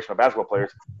next generation of basketball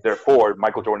players. Therefore,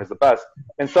 Michael Jordan is the best.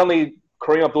 And suddenly,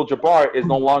 Kareem Abdul-Jabbar is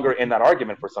no longer in that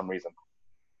argument for some reason.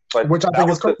 But which I think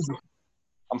is crazy.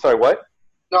 I'm sorry, what?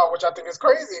 No, which I think is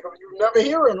crazy. You never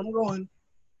hear it. I'm going,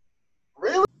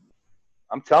 really?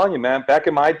 I'm telling you, man, back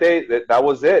in my day, that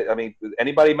was it. I mean,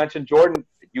 anybody mention Jordan,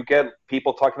 you get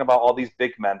people talking about all these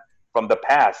big men from the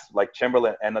past, like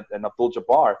Chamberlain and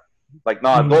Abdul-Jabbar. Like,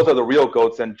 no, those are the real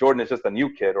GOATs, and Jordan is just a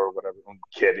new kid or whatever.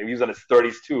 Kid, he was in his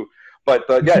 30s too. But,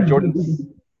 yeah, Jordan's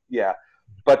 – yeah.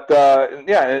 But,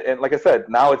 yeah, and like I said,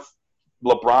 now it's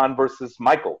LeBron versus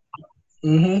Michael.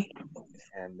 And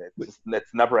it's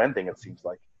never ending, it seems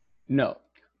like. No.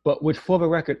 But which, for the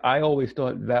record, I always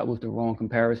thought that was the wrong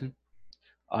comparison.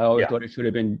 I always thought it should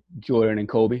have been Jordan and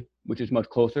Kobe, which is much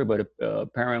closer. But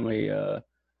apparently,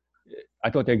 I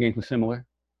thought their games were similar.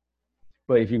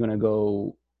 But if you're going to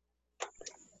go –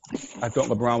 I thought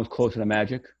LeBron was closer to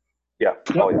Magic. Yeah.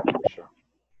 Oh, yeah, for sure.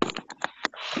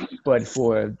 But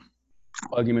for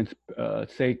argument's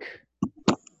sake,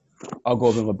 I'll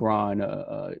go the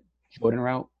LeBron Jordan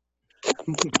route,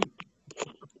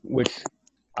 which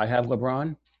I have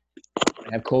LeBron,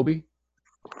 I have Kobe,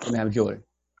 and I have Jordan.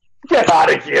 Get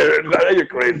out of here. You're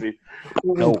crazy.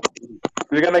 No.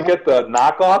 You're going to get the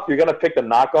knockoff? You're going to pick the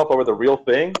knockoff over the real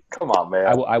thing? Come on, man.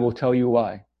 I will tell you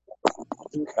why.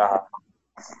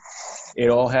 It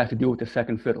all has to do with the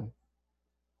second fiddle.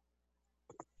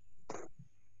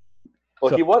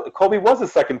 Well, Kobe was the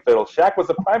second fiddle. Shaq was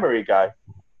the primary guy.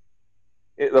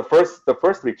 The first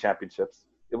three championships,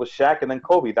 it was Shaq and then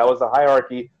Kobe. That was the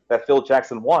hierarchy that Phil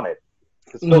Jackson wanted.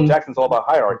 Because Phil Jackson's all about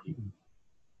hierarchy.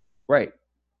 Right.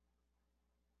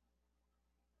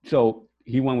 So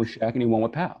he won with Shaq and he won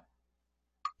with Pau.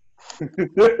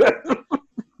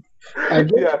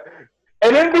 Yeah.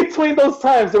 And in between those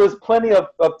times, there was plenty of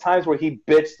times where he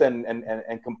bitched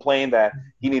and complained that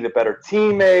he needed better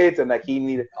teammates and that he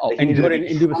needed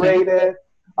to be traded.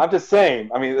 I'm just saying.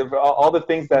 I mean, all the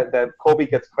things that Kobe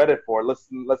gets credit for. Let's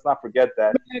not forget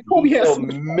that Kobe failed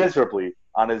miserably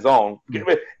on his own.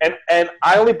 And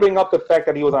I only bring up the fact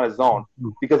that he was on his own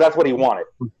because that's what he wanted.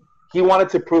 He wanted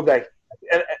to prove that.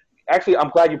 And actually, I'm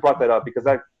glad you brought that up because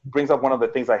that brings up one of the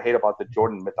things I hate about the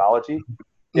Jordan mythology.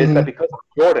 Is that because of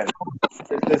Jordan,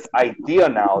 there's this idea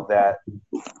now that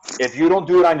if you don't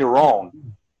do it on your own,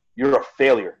 you're a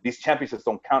failure. These championships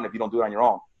don't count if you don't do it on your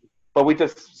own. But we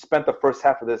just spent the first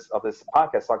half of this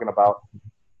podcast talking about,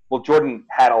 well, Jordan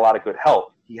had a lot of good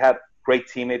help. He had great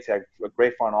teammates, he had a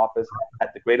great front office,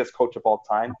 had the greatest coach of all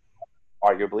time,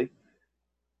 arguably.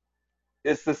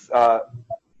 It's this,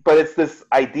 but it's this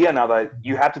idea now that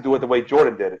you have to do it the way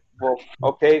Jordan did it. Well,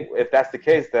 okay, if that's the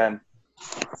case, then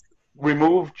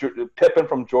remove Pippen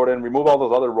from Jordan, remove all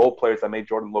those other role players that made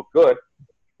Jordan look good,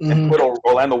 and put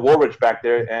Orlando Woolridge back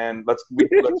there, and let's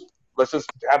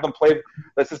just have them play.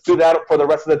 Let's just do that for the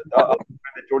rest of the time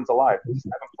that Jordan's alive. Just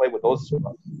have him play with those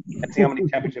and see how many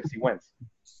championships he wins.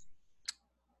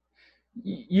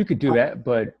 You could do that,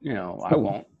 but I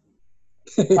won't.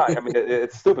 I mean,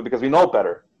 it's stupid because we know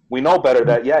better. We know better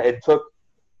that it took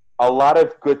a lot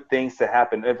of good things to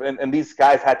happen, and these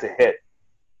guys had to hit.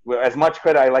 As much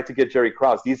credit I like to give Jerry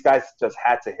Krause, these guys just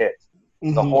had to hit.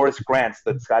 The Horace Grants,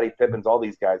 the Scottie Pippens, all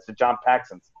these guys, the John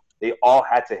Paxsons, they all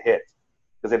had to hit.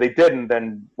 Because if they didn't,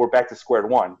 then we're back to square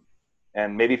one.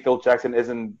 And maybe Phil Jackson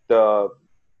isn't the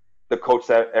coach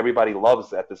that everybody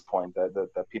loves at this point,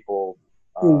 that people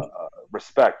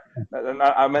respect.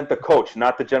 I meant the coach,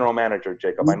 not the general manager,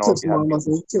 Jacob. I know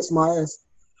kiss my ass.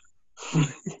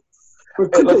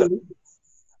 Hey, listen,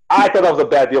 I thought that was a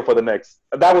bad deal for the Knicks.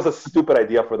 That was a stupid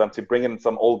idea for them to bring in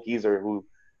some old geezer who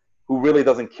really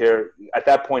doesn't care. At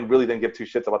that point, really didn't give two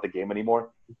shits about the game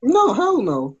anymore. No, hell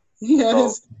no. He had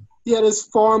his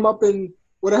farm up in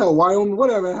Wyoming,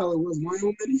 whatever the hell it was,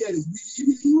 Wyoming.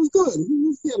 He was good.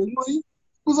 He had his money.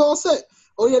 It was all set.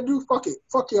 All you had to do, fuck it.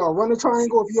 Fuck y'all. Run the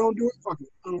triangle. If you don't do it, fuck it.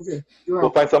 I don't care.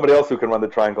 We'll find somebody else who can run the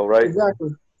triangle, right?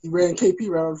 Exactly. He ran KP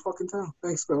right out of the fucking town.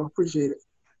 Thanks, Phil. Appreciate it.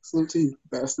 Salute to you,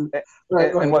 bastard.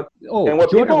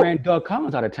 Jordan ran Doug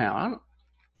Collins out of town.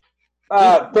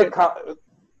 Doug Collins.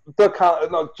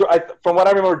 From what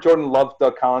I remember, Jordan loved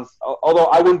Doug Collins. Although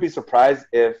I wouldn't be surprised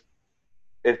if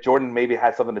Jordan maybe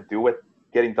had something to do with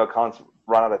getting Doug Collins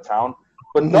run out of town.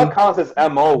 But Doug Collins'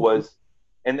 MO was,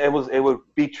 and it would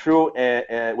be true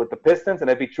with the Pistons, and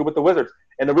it'd be true with the Wizards.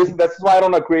 And the reason that's why I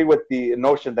don't agree with the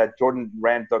notion that Jordan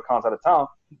ran Doug Collins out of town,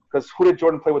 because who did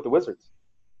Jordan play with the Wizards?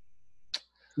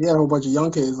 He had a whole bunch of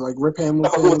young kids like Rip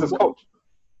Hamilton. Who was his coach?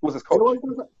 Who was his coach?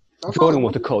 Jordan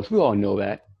was the coach. We all know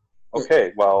that.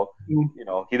 Okay, well,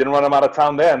 he didn't run him out of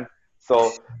town then. So,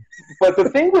 but the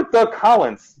thing with Doug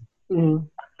Collins,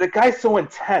 the guy's so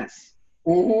intense.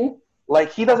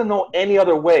 Like, he doesn't know any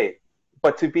other way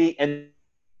but to be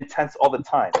intense all the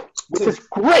time, which is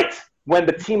great when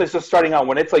the team is just starting out.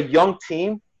 When it's a young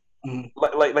team,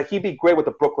 like he'd be great with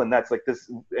the Brooklyn Nets, like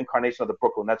this incarnation of the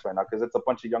Brooklyn Nets right now, because it's a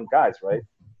bunch of young guys, right?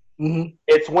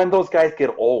 It's when those guys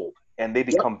get old and they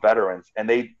become veterans, and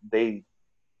they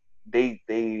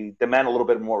demand a little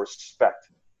bit more respect.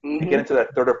 They get into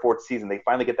that third or fourth season, they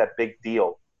finally get that big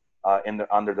deal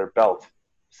under their belt.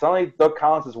 Suddenly, Doug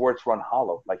Collins' words run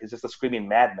hollow. Like, he's just a screaming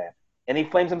madman, and he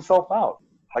flames himself out.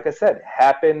 Like I said,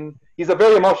 he's a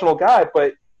very emotional guy,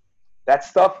 but that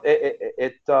stuff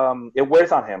it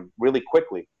wears on him really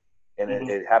quickly. And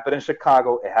it happened in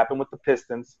Chicago. It happened with the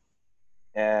Pistons,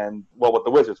 and with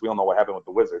the Wizards. We all know what happened with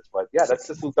the Wizards, but yeah, that's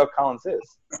just who Doug Collins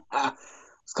is.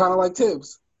 It's kind of like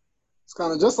Tibbs. It's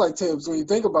kind of just like Tibbs when you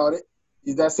think about it.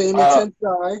 He's that same intense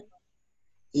guy.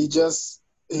 He's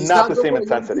not the same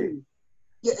intensity.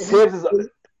 Yeah, Tibbs is.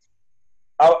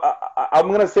 I'm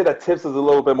gonna say that Tibbs is a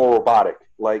little bit more robotic.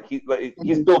 Like he's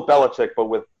Bill Belichick, but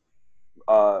with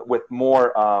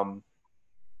more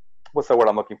what's the word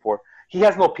I'm looking for? He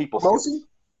has no people skills.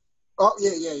 Oh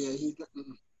yeah.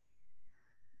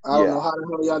 I don't know how the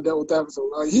hell y'all dealt with that. So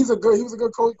he was a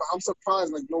good coach, but I'm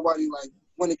surprised like nobody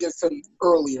went against him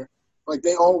earlier. Like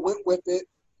they all went with it.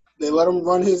 They let him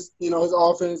run his his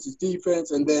offense, his defense,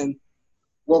 and then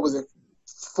what was it?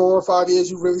 4 or 5 years,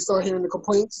 you really start hearing the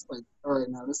complaints. Like, all right,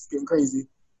 now this is getting crazy.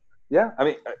 Yeah, I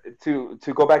mean, to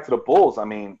go back to the Bulls, I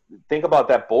mean, think about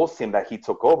that Bulls team that he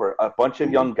took over. A bunch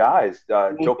of young guys.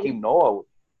 Joakim Noah.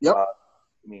 Yep. I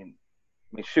mean,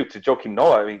 shoot, to Joakim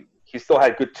Noah, I mean, he still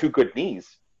had two good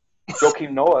knees.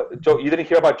 Joakim Noah. You didn't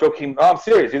hear about Joakim. Oh, I'm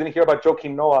serious. You didn't hear about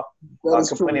Joakim Noah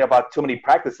complaining about too many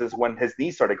practices when his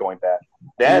knees started going bad.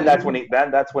 Then that's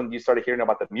when you started hearing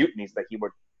about the mutinies that he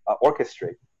would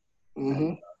orchestrate.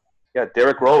 Yeah,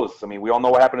 Derrick Rose. I mean, we all know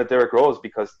what happened to Derrick Rose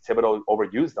because Thibodeau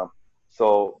overused them.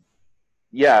 So,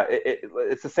 yeah,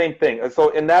 it's the same thing. So,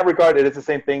 in that regard, it is the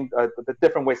same thing. The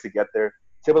different ways to get there.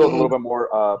 Thibodeau's a little bit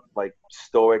more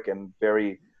stoic and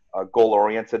very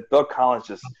goal-oriented. Doug Collins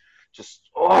just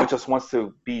wants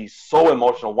to be so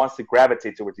emotional, wants to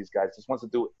gravitate towards these guys, just wants to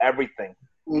do everything,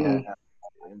 and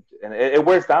it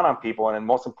wears down on people, and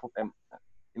most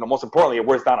importantly, it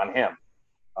wears down on him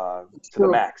to the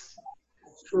max.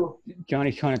 True.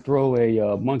 Johnny's trying to throw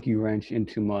a monkey wrench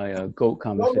into my GOAT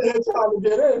conversation. Trying to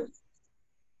get in.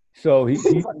 So he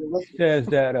says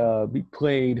that he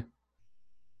played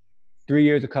 3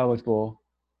 years of college ball,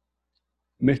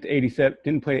 missed 87,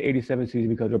 didn't play the 87 season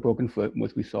because of a broken foot,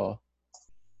 which we saw,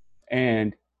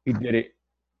 and he did it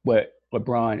what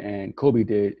LeBron and Kobe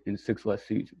did in 6 less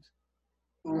seasons.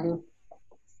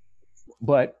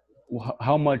 But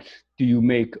how much do you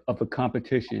make of the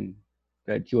competition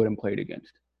that Jordan played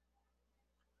against?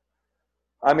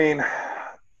 I mean,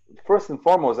 first and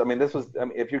foremost, I mean,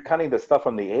 if you're counting the stuff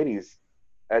from the 80s,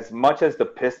 as much as the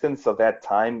Pistons of that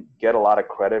time get a lot of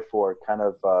credit for kind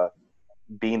of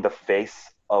being the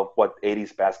face of what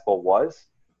 80s basketball was,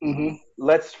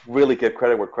 let's really give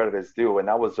credit where credit is due, and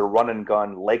that was the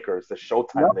run-and-gun Lakers, the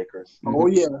Showtime Lakers. Oh,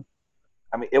 yeah.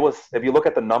 I mean, if you look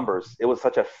at the numbers, it was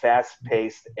such a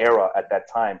fast-paced era at that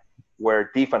time where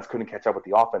defense couldn't catch up with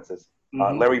the offenses.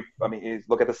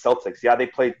 Look at the Celtics. Yeah, they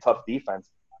played tough defense,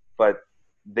 but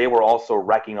they were also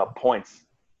racking up points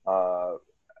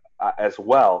as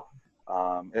well.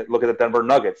 Look at the Denver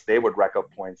Nuggets. They would rack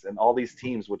up points, and all these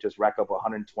teams would just rack up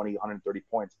 120, 130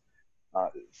 points.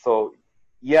 So,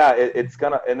 yeah, it's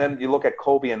going to – and then you look at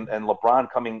Kobe and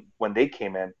LeBron coming when they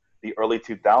came in, the early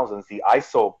 2000s, the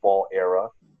ISO ball era.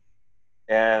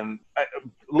 And,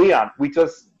 Leon, we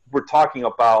just were talking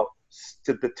about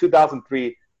the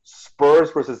 2003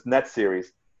 Spurs versus Nets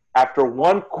series. After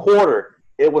one quarter,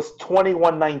 it was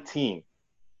 21-19.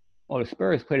 Well, the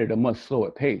Spurs played at a much slower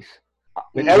pace.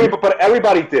 But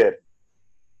everybody did.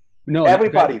 No,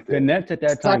 everybody did. The Nets at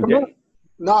that time did.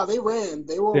 No, they ran.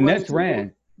 The Nets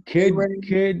ran.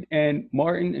 Kidd and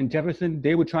Martin and Jefferson,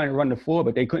 they were trying to run the floor,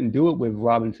 but they couldn't do it with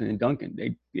Robinson and Duncan.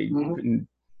 They couldn't.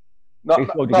 They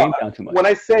slowed the game down too much. When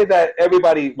I say that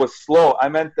everybody was slow, I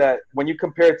meant that when you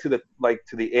compare it to the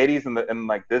 80s and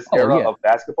like this era of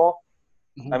basketball,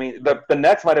 I mean, the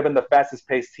Nets might have been the fastest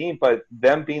paced team, but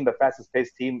them being the fastest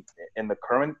paced team in the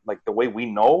current, like the way we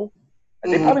know,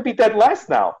 they probably be dead last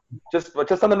now. Just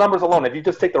on the numbers alone. If you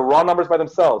just take the raw numbers by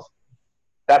themselves,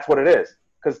 that's what it is.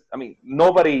 Because I mean,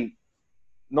 nobody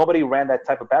ran that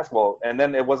type of basketball. And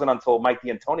then it wasn't until Mike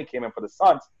D'Antoni came in for the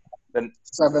Suns, then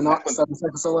 7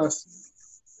 seconds or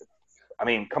less. I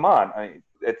mean, come on. I mean,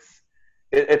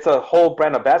 it's a whole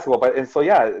brand of basketball. But and so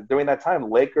yeah, during that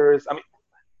time, Lakers.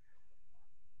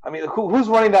 I mean, who's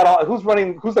running that? Who's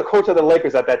the coach of the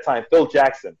Lakers at that time? Phil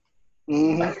Jackson.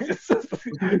 There's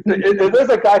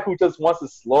a guy who just wants to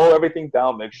slow everything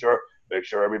down, make sure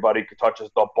everybody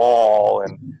touches the ball,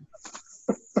 and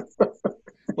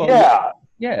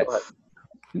yeah.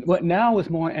 But now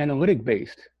it's more analytic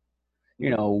based.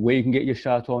 Where you can get your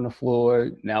shots on the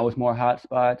floor. Now it's more hot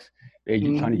spots. They're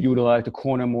trying to utilize the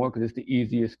corner more because it's the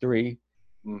easiest three.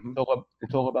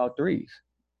 It's all about threes.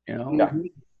 Yeah.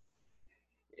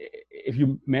 If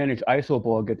you manage ISO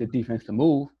ball, get the defense to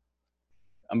move,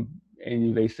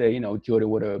 and they say, Jordan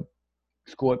would have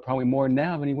scored probably more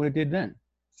now than he would have did then.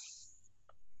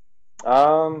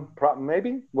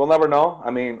 Maybe. We'll never know.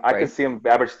 I mean, I could see him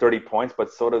average 30 points,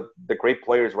 but so do the great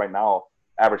players right now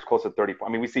average close to 30 points.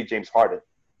 I mean, we see James Harden.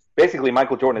 Basically,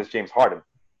 Michael Jordan is James Harden.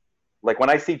 Like, when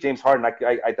I see James Harden, I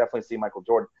definitely see Michael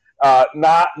Jordan.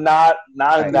 Not in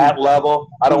that level.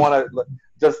 I don't want to –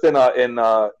 just in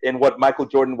what Michael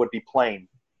Jordan would be playing,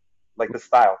 like the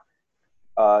style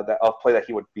of play that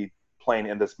he would be playing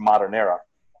in this modern era.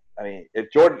 I mean,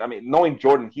 knowing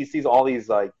Jordan, he sees all these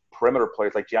like perimeter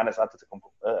players like Giannis Antetokounmpo.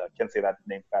 I can't say that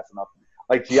name fast enough.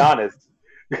 Like Giannis,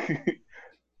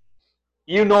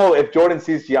 if Jordan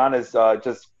sees Giannis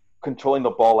just controlling the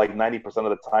ball like 90%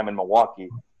 of the time in Milwaukee,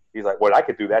 he's like, "Well, I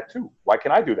could do that too. Why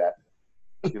can't I do that?"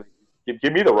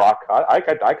 Give me the rock.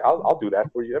 I'll do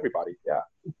that for you, everybody. Yeah.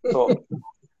 So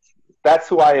that's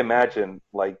who I imagine.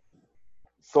 Like,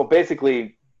 so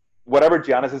basically, whatever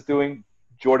Giannis is doing,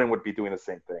 Jordan would be doing the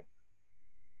same thing.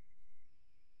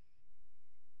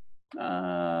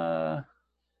 I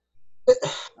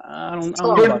don't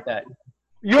know about that.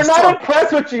 You're not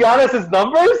impressed with Giannis's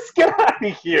numbers? Get out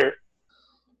of here.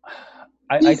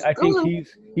 I think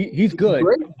he's good.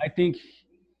 Great. I think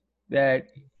that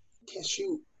Can't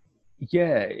shoot.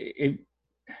 Yeah.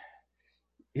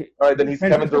 All right, then he's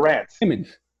Kevin Durant.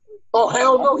 Simmons. Oh,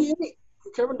 hell no, he ain't.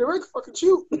 Kevin Durant can fucking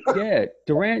shoot. Yeah,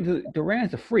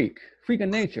 Durant's a freak of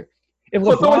nature. If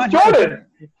so is Jordan.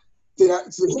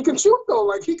 He can shoot though.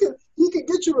 Like he can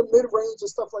get you to mid range and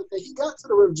stuff like that. He got to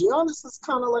the rim. Giannis is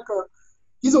kind of like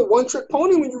he's a one trick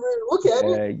pony when you really look at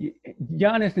it.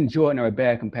 Giannis and Jordan are a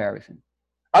bad comparison.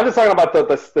 I'm just talking about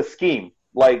the scheme.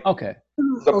 Like okay.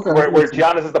 Where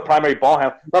Giannis is the primary ball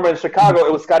handler. Remember in Chicago,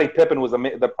 it was Scottie Pippen was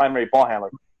the primary ball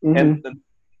handler.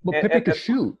 But Pippen could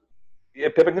shoot. Yeah,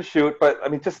 Pippen could shoot. But I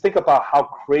mean, just think about how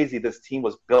crazy this team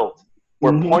was built.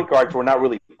 Where point guards were not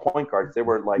really point guards; they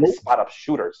were like spot up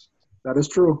shooters. That is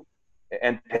true.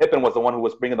 And Pippen was the one who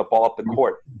was bringing the ball up the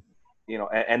court,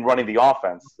 and running the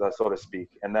offense, so to speak.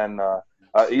 And then,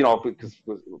 because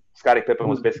Scottie Pippen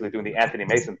was basically doing the Anthony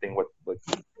Mason thing with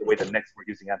the way the Knicks were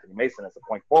using Anthony Mason as a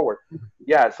point forward.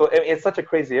 Yeah, so it's such a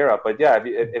crazy era. But yeah,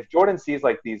 if Jordan sees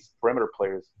like these perimeter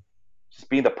players just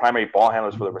being the primary ball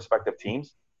handlers for the respective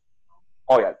teams,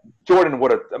 oh yeah, Jordan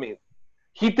would have. I mean,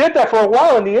 he did that for a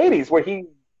while in the '80s, where he,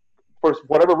 for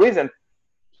whatever reason,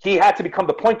 he had to become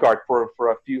the point guard for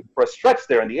a stretch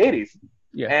there in the '80s.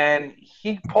 Yeah. And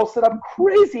he posted up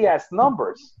crazy ass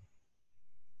numbers.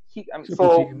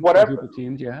 Whatever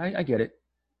teams, yeah, I get it.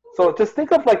 So just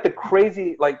think of like the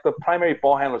crazy, like the primary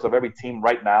ball handlers of every team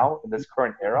right now in this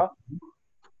current era,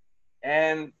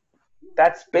 and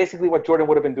that's basically what Jordan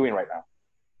would have been doing right now.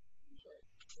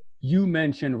 You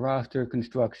mentioned roster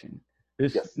construction.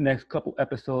 This next couple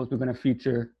episodes, we're going to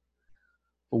feature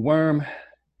the Worm,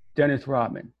 Dennis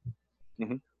Rodman.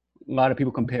 Mm-hmm. A lot of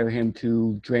people compare him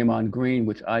to Draymond Green,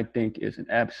 which I think is an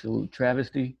absolute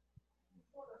travesty.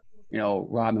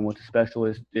 Rodman was a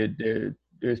specialist.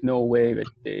 There's no way that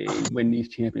they win these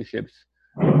championships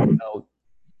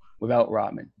without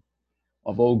Rodman.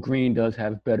 Although Green does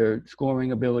have better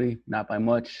scoring ability, not by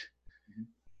much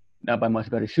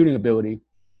better shooting ability,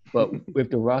 but with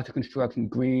the roster construction,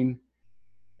 Green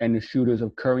and the shooters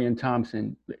of Curry and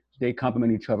Thompson, they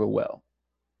complement each other well.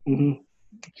 Mm-hmm.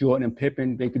 Jordan and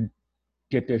Pippen, they could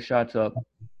get their shots up.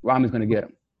 Rodman's going to get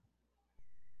them.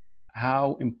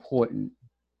 How important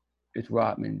is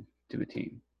Rodman to the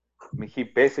team? I mean, he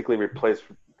basically replaced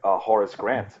Horace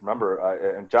Grant.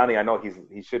 Remember, and Johnny, I know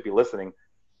he should be listening,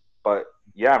 but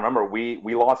yeah, remember we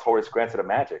lost Horace Grant to the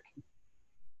Magic,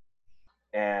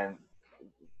 and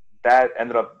that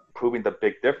ended up proving the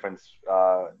big difference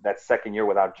that second year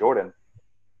without Jordan,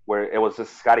 where it was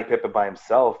just Scottie Pippen by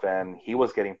himself, and he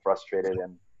was getting frustrated,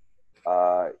 and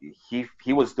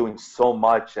he was doing so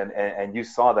much, and you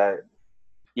saw that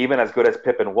even as good as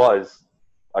Pippen was,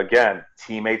 again,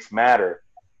 teammates matter.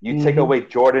 You take away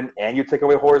Jordan and you take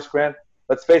away Horace Grant.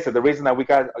 Let's face it, the reason that we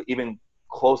got even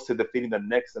close to defeating the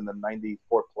Knicks in the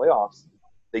 '94 playoffs,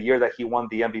 the year that he won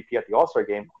the MVP at the All-Star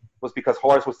game, was because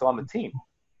Horace was still on the team.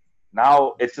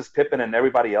 Now it's just Pippen and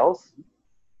everybody else.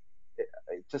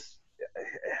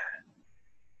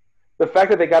 The fact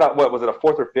that they got a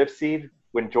fourth or fifth seed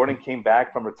when Jordan came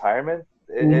back from retirement,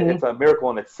 it's a miracle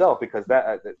in itself, because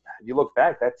that you look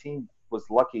back, that team was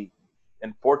lucky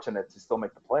and fortunate to still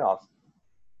make the playoffs.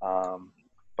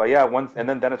 But yeah, and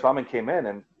then Dennis Rodman came in,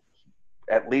 and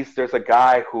at least there's a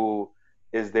guy who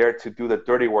is there to do the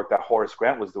dirty work that Horace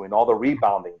Grant was doing, all the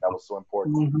rebounding that was so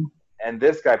important. And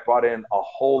this guy brought in a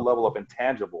whole level of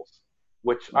intangibles,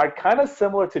 which are kind of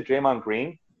similar to Draymond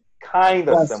Green,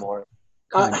 similar.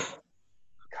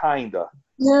 Kinda.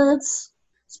 Yeah, it's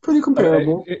pretty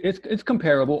comparable. It's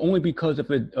comparable only because of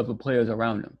the players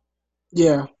around him.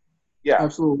 Yeah. Yeah.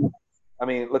 Absolutely. I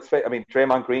mean,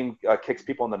 Draymond Green kicks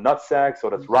people in the nutsack,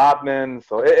 so does Rodman.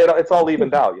 So it's all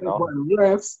evened out, you know.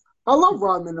 Refs. I love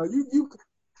Rodman though.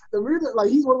 The reason,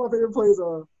 he's one of my favorite players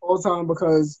of all time,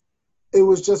 because it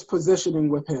was just positioning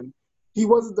with him. He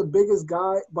wasn't the biggest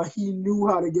guy, but he knew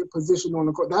how to get positioned on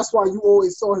the court. That's why you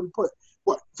always saw him put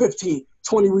 15,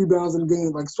 20 rebounds in a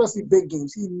game, especially big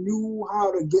games. He knew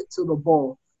how to get to the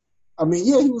ball. I mean,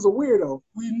 yeah, he was a weirdo.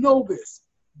 We know this,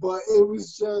 but it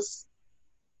was just.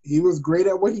 He was great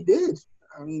at what he did.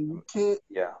 I mean, you can't.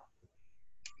 Yeah.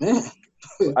 Man.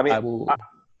 I mean,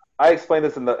 I explained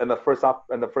this in the first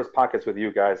podcast with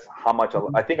you guys how much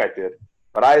I think I did,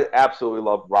 but I absolutely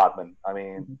love Rodman. I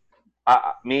mean,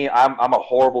 I'm a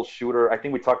horrible shooter. I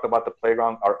think we talked about the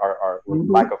playground, our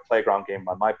lack of playground game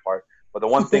on my part. But the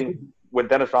one thing when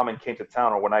Dennis Rodman came to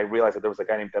town, or when I realized that there was a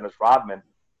guy named Dennis Rodman,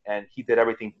 and he did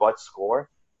everything but score.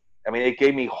 I mean, it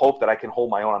gave me hope that I can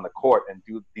hold my own on the court and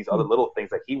do these other little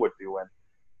things that he would do. And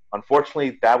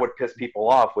unfortunately, that would piss people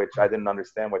off, which I didn't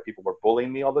understand why people were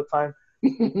bullying me all the time.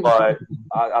 But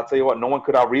I'll tell you what, no one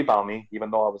could out-rebound me, even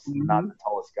though I was not the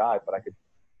tallest guy. But I could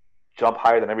jump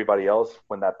higher than everybody else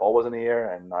when that ball was in the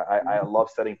air. And I love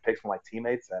setting picks for my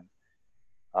teammates.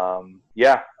 And,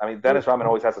 yeah, I mean, Dennis Rodman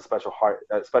always has a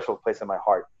special place in my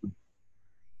heart.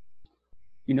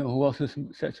 You know who else has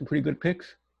set some pretty good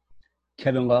picks?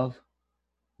 Kevin Love.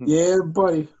 Yeah,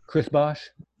 buddy. Chris Bosh.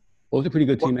 Those are pretty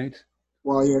good teammates.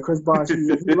 Well, yeah, Chris Bosh,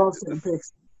 he loves setting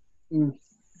picks. Is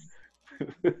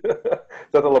that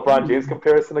the LeBron James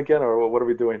comparison again, or what are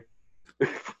we doing?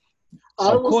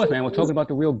 Of course, man. We're talking about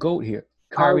the real GOAT here.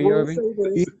 Kyrie Irving.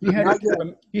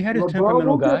 He had his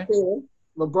temperamental guy.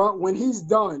 LeBron, when he's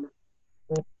done,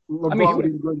 LeBron would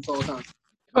be great all the time.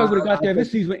 I would have got there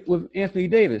this season with Anthony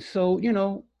Davis. So,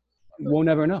 we'll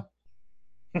never know.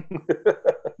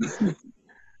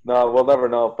 No, we'll never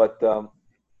know. But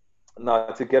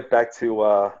no, to get back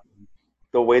to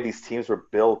the way these teams were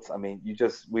built. I mean,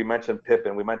 we mentioned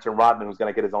Pippen, we mentioned Rodman, who's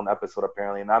going to get his own episode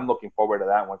apparently, and I'm looking forward to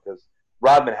that one because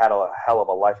Rodman had a hell of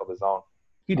a life of his own.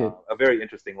 He did a very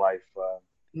interesting life.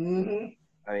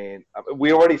 I mean,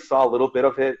 we already saw a little bit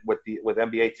of it with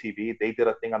NBA TV. They did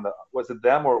a thing on was it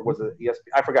them or was it ESPN?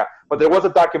 I forgot. But there was a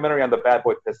documentary on the Bad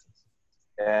Boy Pistons,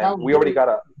 and we already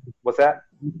got what's that?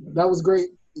 That was great.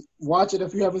 Watch it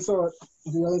if you haven't saw it.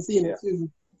 If you haven't seen it.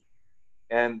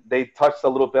 And they touched a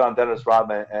little bit on Dennis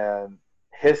Rodman, and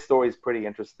his story is pretty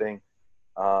interesting.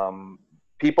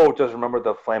 People just remember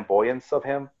the flamboyance of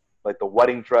him, like the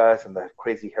wedding dress and the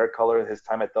crazy hair color. His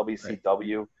time at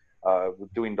WCW. Right.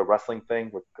 Doing the wrestling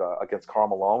thing with against Karl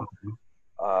Malone.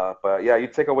 But yeah, you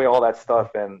take away all that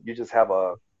stuff and you just have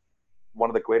one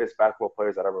of the greatest basketball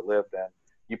players that ever lived. And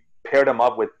you paired him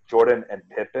up with Jordan and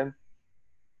Pippen.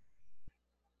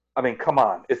 I mean, come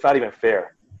on. It's not even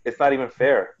fair. It's not even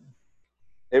fair.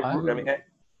 We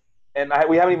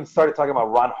haven't even started talking about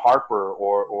Ron Harper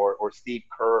or Steve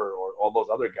Kerr or all those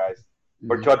other guys.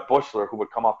 Or Judd Bushler, who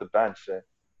would come off the bench.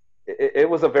 It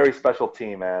was a very special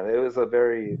team, man. It was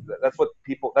that's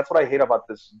what I hate about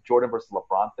this Jordan versus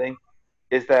LeBron thing,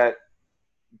 is that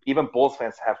even Bulls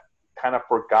fans have kind of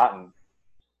forgotten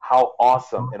how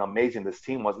awesome and amazing this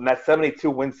team was. In that 72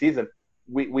 win season,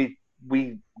 we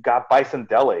got Bison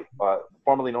Dele,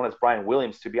 formerly known as Brian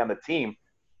Williams, to be on the team.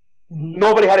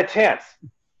 Nobody had a chance.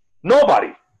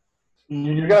 Nobody.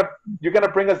 You're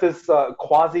gonna bring us this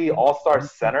quasi all-star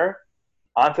center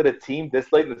onto the team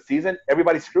this late in the season.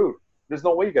 Everybody's screwed. There's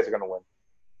no way you guys are going to win.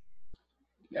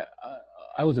 Yeah,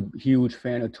 I was a huge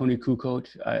fan of Tony Kukoc.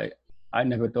 I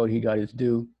never thought he got his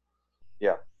due.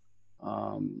 Yeah.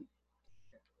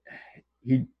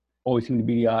 He always seemed to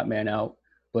be the odd man out.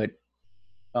 But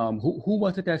who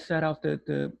was it that sat out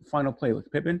the final play? Was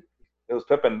it Pippen? It was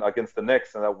Pippen against the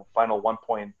Knicks in that final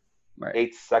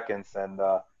 1.8 seconds, and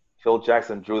Phil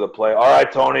Jackson drew the play. All right,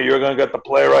 Tony, you're gonna get the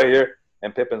play right here.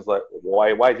 And Pippen's like,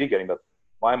 why is he getting the?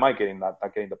 Why am I not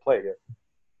getting the play here?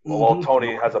 Well,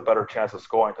 Tony has a better chance of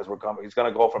scoring because he's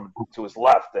gonna go to his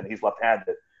left, and he's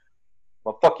left-handed.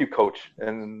 Well, fuck you, coach.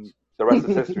 And the rest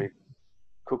is history.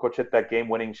 Kukoc hit that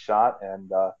game-winning shot,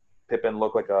 and Pippen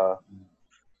looked like a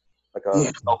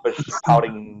selfish,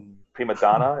 pouting prima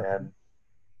donna, and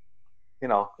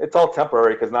it's all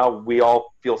temporary because now we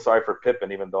all feel sorry for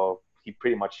Pippen, even though he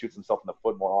pretty much shoots himself in the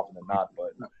foot more often than not.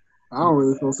 But I don't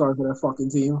really feel sorry for that fucking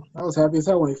team. I was happy as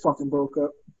hell when they fucking broke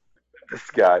up. This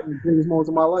guy. The biggest moment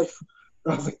of my life.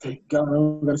 I was like, thank God, I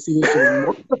don't got to see this shit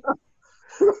anymore.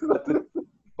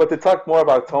 But to talk more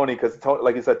about Tony, because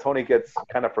like you said, Tony gets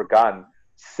kind of forgotten.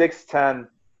 6'10",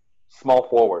 small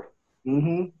forward.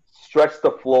 Mm-hmm. Stretch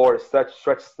the floor,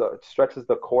 stretches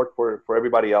the court for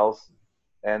everybody else.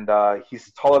 And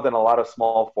he's taller than a lot of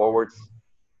small forwards.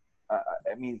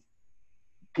 I mean,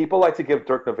 people like to give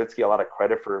Dirk Nowitzki a lot of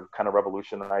credit for kind of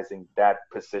revolutionizing that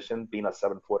position, being a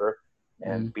 7-footer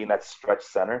and being that stretch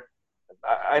center.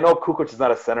 I know Kukoc is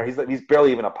not a center. He's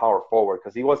barely even a power forward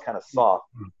because he was kind of soft.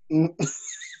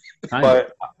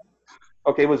 But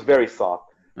okay, it was very soft.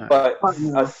 But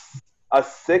a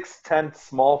 6'10"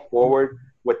 small forward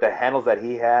with the handles that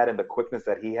he had and the quickness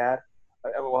that he had.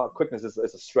 Well, quickness is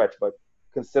a stretch, but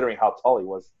considering how tall he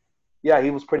was, yeah,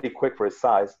 he was pretty quick for his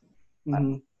size.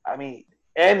 Mm-hmm. I mean,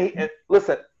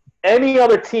 listen, any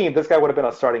other team, this guy would have been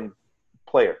a starting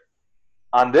player.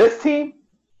 On this team,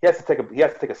 he has to take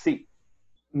a seat.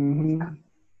 Mm-hmm.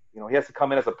 He has to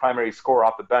come in as a primary scorer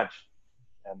off the bench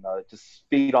and just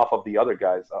feed off of the other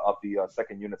guys, of the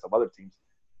second units of other teams.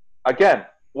 Again,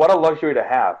 what a luxury to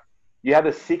have. You have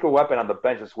this secret weapon on the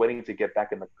bench just waiting to get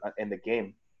back in the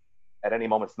game at any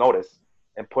moment's notice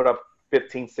and put up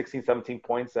 15, 16, 17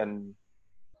 points and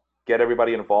get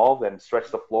everybody involved and stretch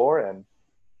the floor. And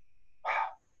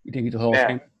you think he's a Hall of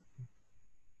Fame?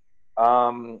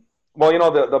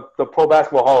 Well, the Pro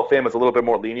Basketball Hall of Fame is a little bit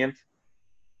more lenient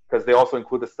because they also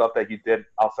include the stuff that you did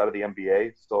outside of the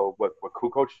NBA. So with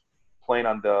Kukoc playing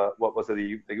on the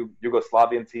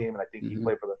Yugoslavian team, and I think he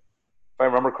played for if I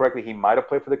remember correctly, he might have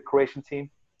played for the Croatian team.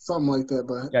 Something like that,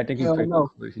 but yeah, I think he played for the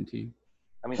Croatian team.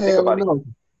 I mean, think about it.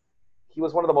 He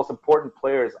was one of the most important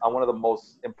players on one of the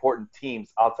most important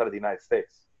teams outside of the United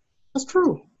States. That's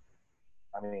true.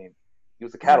 I mean, he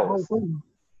was a catalyst.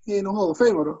 He ain't no Hall of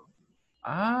Famer, though.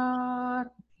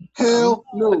 Hell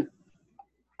no.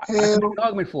 I can make an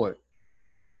argument for it.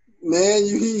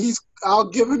 Man, I'll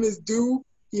give him his due.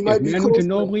 He might be close. If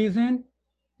Manu Ginobili is in,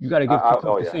 you got to give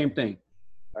Kukoc the same thing.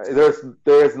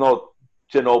 There is no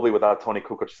Ginobili without Tony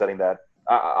Kukoc setting that.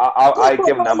 I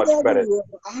give him that much credit.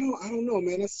 I don't know,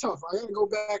 man. It's tough. I gotta go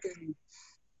back and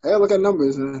I gotta look at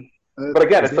numbers, man. But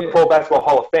again, it's the Pro Basketball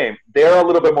Hall of Fame. They're a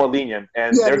little bit more lenient,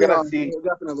 and they're gonna see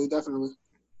definitely.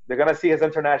 They're gonna see his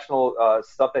international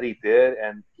stuff that he did,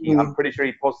 and I'm pretty sure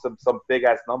he posted some big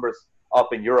ass numbers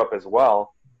up in Europe as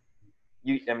well.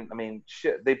 I mean,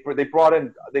 shit. They put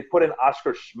in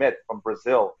Oscar Schmidt from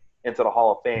Brazil into the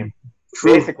Hall of Fame,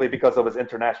 basically because of his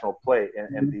international play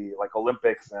in the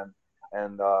Olympics and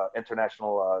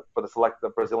international for the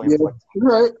Brazilian select.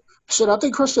 Right. Shit, I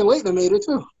think Christian Laettner made it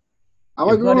too.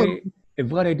 If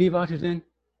Vlade Divac is in,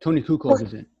 Tony Kukoc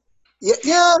is in.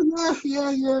 Yeah.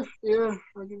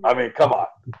 I mean, come on.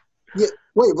 Yeah.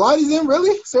 Wait, Vladdy's in?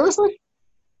 Really? Seriously?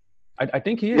 I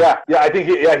think he is. Yeah. I think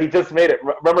he just made it.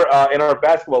 Remember, in our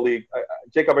basketball league,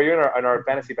 Jacob, are you in our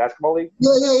fantasy basketball league?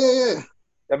 Yeah.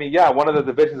 I mean, yeah, one of the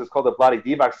divisions is called the Vlade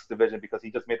Divac division because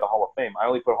he just made the Hall of Fame. I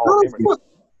only put Hall of Famers.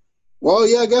 Well,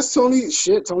 yeah, I guess Tony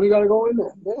got to go in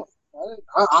there. Yeah.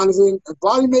 I honestly, if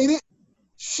Vlade made it,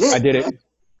 shit. I did it.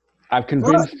 I've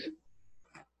convinced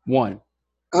one.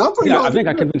 I think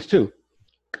I convinced two.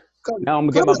 Now I'm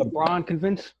gonna get my LeBron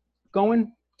convinced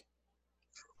going.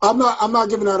 I'm not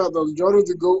giving that up though. Jordan's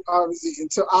a GOAT, obviously.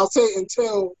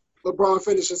 Until LeBron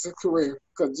finishes his career,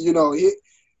 because you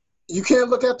can't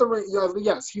look at the ring.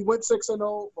 Yes, he went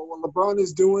 6-0, but what LeBron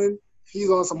is doing, he's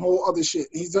on some whole other shit.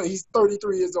 He's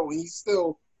 33 years old. He's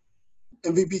still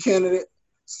MVP candidate.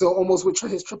 Still almost with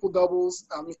his triple doubles.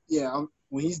 I mean,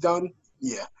 when he's done,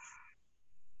 yeah.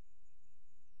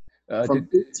 From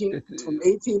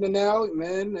 18 to now,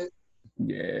 man.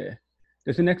 Yeah.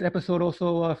 Does the next episode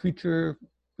also feature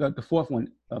the fourth one,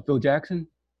 Phil Jackson?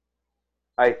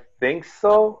 I think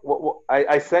so.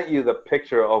 I sent you the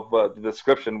picture of the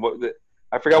description.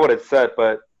 I forgot what it said,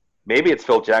 but maybe it's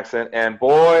Phil Jackson. And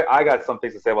boy, I got some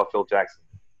things to say about Phil Jackson.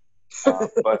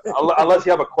 But unless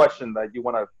you have a question that you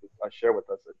want to share with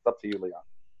us, it's up to you,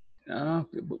 Leon.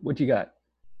 What you got?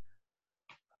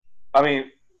 I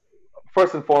mean,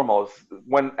 first and foremost,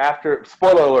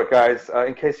 spoiler alert, guys,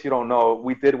 in case you don't know,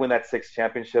 we did win that 6th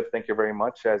championship. Thank you very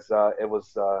much, as it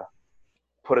was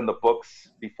put in the books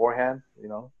beforehand. You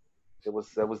know, it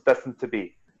was destined to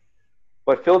be.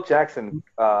 But Phil Jackson,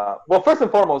 well, first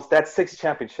and foremost, that 6th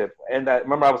championship, and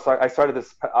remember I started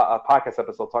this podcast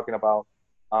episode talking about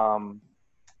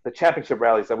the championship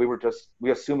rallies that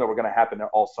we assumed that were going to happen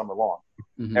all summer long,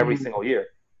 every single year.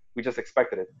 We just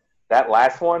expected it. That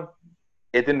last one,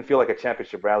 it didn't feel like a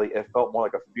championship rally. It felt more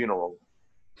like a funeral.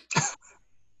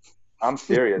 I'm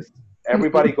serious.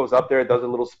 Everybody goes up there, does a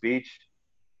little speech,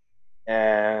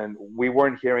 and we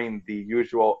weren't hearing the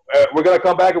usual, we're going to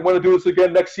come back and want to do this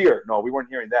again next year. No, we weren't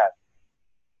hearing that.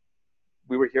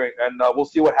 We were hearing, and we'll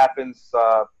see what happens.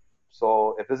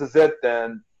 So if this is it,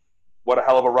 then what a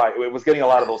hell of a ride. It was getting a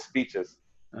lot of those speeches.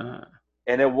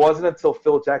 And it wasn't until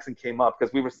Phil Jackson came up,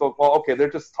 because we were still, well, okay, they're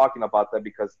just talking about that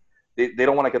because they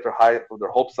don't want to get their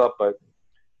hopes up, but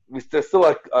there's still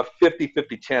a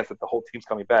 50-50 chance that the whole team's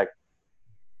coming back.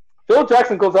 Phil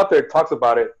Jackson goes up there and talks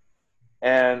about it,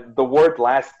 and the word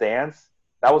 "last dance,"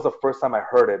 that was the first time I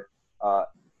heard it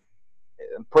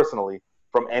personally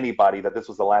from anybody, that this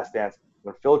was the last dance.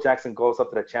 When Phil Jackson goes up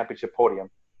to the championship podium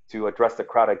to address the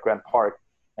crowd at Grant Park,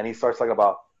 and he starts talking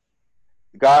about,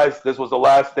 guys, this was the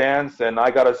last dance, and I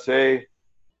got to say,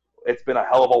 it's been a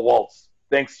hell of a waltz.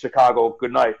 Thanks, Chicago.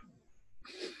 Good night.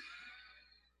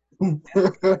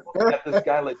 At this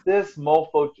guy like, this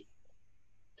mofo,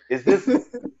 is this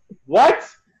what?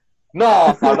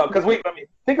 No, because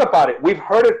think about it. We've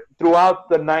heard it throughout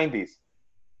the 90s.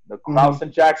 The Krause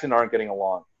and Jackson aren't getting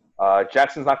along.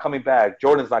 Jackson's not coming back.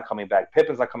 Jordan's not coming back.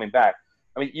 Pippen's not coming back.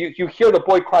 I mean, you hear the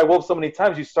boy cry wolf so many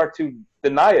times, you start to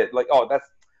deny it. Like,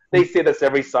 they say this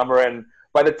every summer, and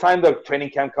by the time the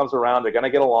training camp comes around, they're going to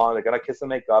get along. They're going to kiss and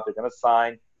make up. They're going to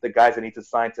sign the guys that need to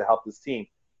sign to help this team.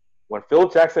 When Phil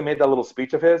Jackson made that little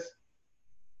speech of his,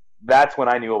 that's when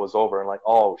I knew it was over. And like,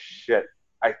 oh shit,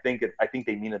 I think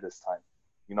they mean it this time.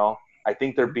 You know, I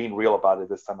think they're being real about it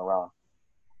this time around.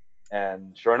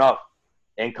 And sure enough,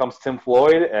 in comes Tim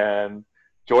Floyd, and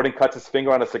Jordan cuts his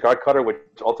finger on a cigar cutter, which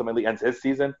ultimately ends his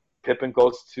season. Pippen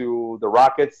goes to the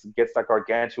Rockets, gets that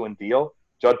gargantuan deal.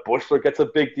 Judd Bushler gets a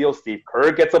big deal. Steve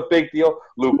Kerr gets a big deal.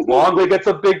 Luke Longley gets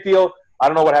a big deal. I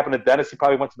don't know what happened to Dennis. He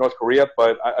probably went to North Korea,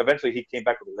 but eventually he came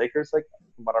back with the Lakers. Like,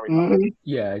 from what I remember.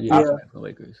 Yeah, the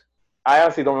Lakers. I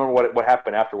honestly don't remember what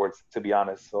happened afterwards, to be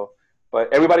honest. So,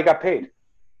 but everybody got paid.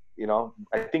 You know,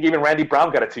 I think even Randy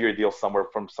Brown got a 2-year deal somewhere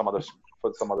for some other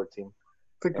team.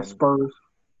 I think the Spurs.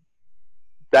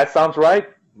 That sounds right.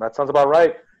 That sounds about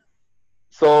right.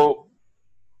 So,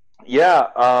 yeah,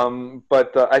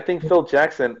 but I think Phil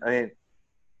Jackson, I mean,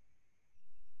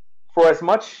 for as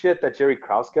much shit that Jerry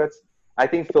Krause gets, I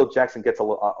think Phil Jackson gets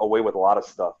away with a lot of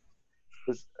stuff.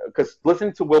 Because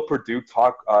listening to Will Perdue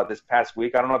talk this past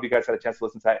week, I don't know if you guys had a chance to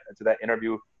listen to that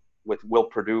interview with Will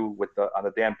Perdue on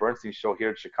the Dan Bernstein show here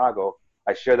in Chicago.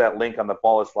 I share that link on the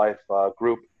Ball is Life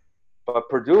group. But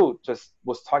Perdue just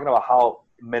was talking about how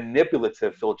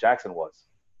manipulative Phil Jackson was.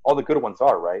 All the good ones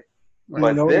are, right?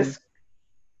 But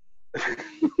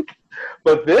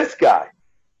this guy,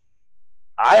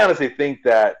 I honestly think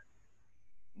that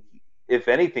if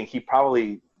anything, he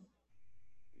probably,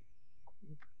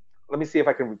 let me see if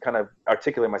I can kind of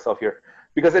articulate myself here,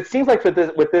 because it seems like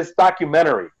with this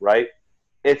documentary, right?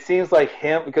 It seems like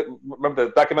him, because remember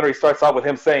the documentary starts out with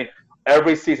him saying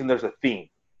every season there's a theme.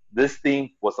 This theme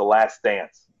was The Last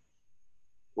Dance.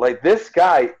 Like, this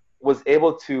guy was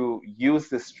able to use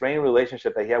this strained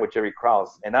relationship that he had with Jerry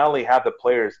Krause, and not only have the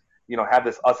players, you know, have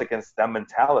this us against them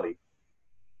mentality,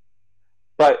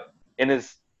 but in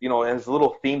his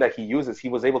little theme that he uses, he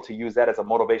was able to use that as a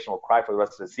motivational cry for the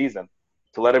rest of the season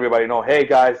to let everybody know, hey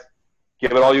guys,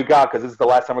 give it all you got, because this is the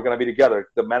last time we're going to be together.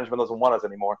 The management doesn't want us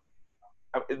anymore.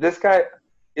 This guy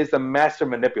is a master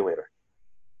manipulator.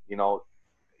 You know,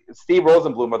 Steve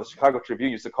Rosenblum of the Chicago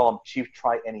Tribune used to call him Chief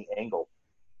Try Any Angle.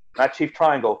 Not Chief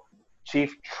Triangle,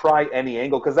 Chief Try Any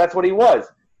Angle, because that's what he was.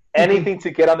 Anything to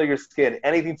get under your skin,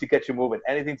 anything to get you moving,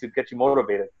 anything to get you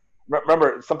motivated.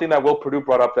 Remember, something that Will Perdue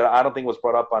brought up that I don't think was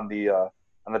brought up on the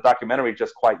documentary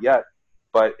just quite yet,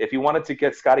 but if you wanted to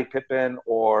get Scottie Pippen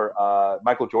or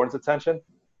Michael Jordan's attention,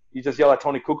 you just yell at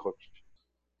Tony Kukoc.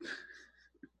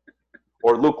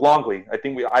 Or Luke Longley. I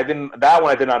did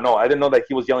not know. I didn't know that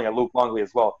he was yelling at Luke Longley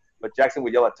as well. But Jackson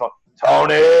would yell at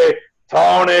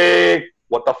Tony,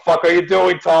 what the fuck are you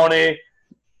doing, Tony?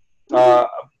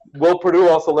 Will Perdue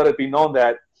also let it be known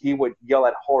that he would yell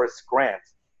at Horace Grant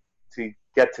to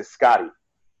get to Scotty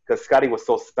because Scotty was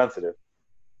so sensitive.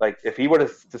 Like, if he were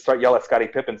to start yelling at Scottie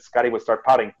Pippen, Scotty would start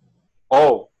pouting.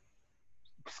 Oh,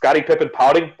 Scottie Pippen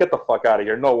pouting? Get the fuck out of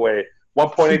here. No way.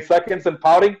 1.8 seconds and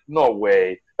pouting? No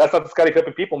way. That's not the Scottie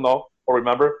Pippen people know or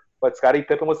remember, but Scottie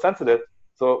Pippen was sensitive.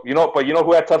 So, but you know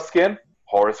who had tough skin?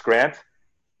 Horace Grant.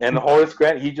 And Horace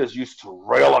Grant, he just used to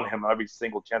rail on him every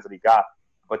single chance that he got.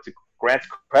 But to Grant's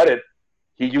credit,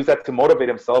 he used that to motivate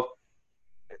himself.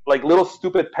 Like little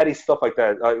stupid petty stuff like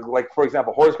that. Like, for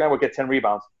example, Horace Grant would get 10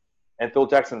 rebounds. And Phil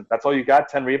Jackson, that's all you got,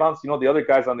 10 rebounds? You know, the other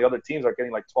guys on the other teams are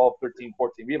getting like 12, 13,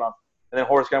 14 rebounds. And then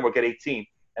Horace Grant would get 18.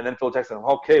 And then Phil Jackson,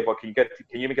 okay, but can you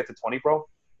even get to 20, bro?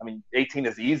 I mean, 18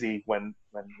 is easy when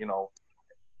you're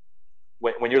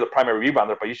the primary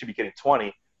rebounder, but you should be getting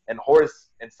 20. And Horace,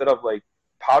 instead of like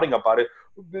pouting about it,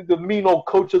 the mean old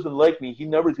coach doesn't like me. He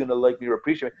never's going to like me or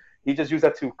appreciate me. He just used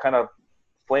that to kind of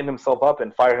flame himself up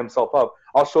and fire himself up.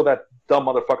 I'll show that dumb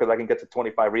motherfucker that I can get to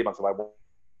 25 rebounds if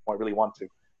I really want to.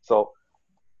 So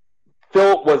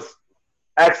Phil was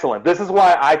excellent. This is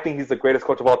why I think he's the greatest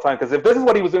coach of all time. Because if this is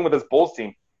what he was doing with his Bulls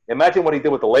team, imagine what he did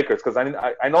with the Lakers. Because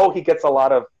I know he gets a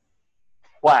lot of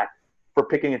flack for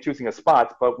picking and choosing his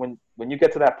spots, but when you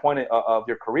get to that point of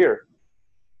your career,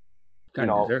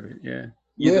 deserve it. Yeah,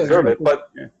 you deserve it.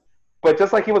 But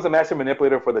just like he was a master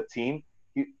manipulator for the team,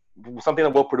 something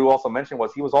that Will Perdue also mentioned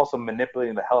was he was also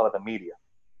manipulating the hell out of the media.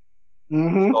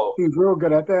 Mm-hmm. So, he's real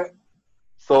good at that.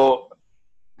 So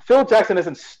Phil Jackson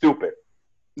isn't stupid.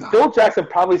 No. Phil Jackson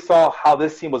probably saw how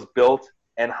this team was built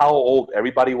and how old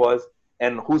everybody was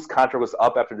and whose contract was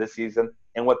up after this season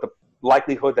and what the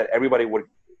likelihood that everybody would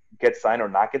get signed or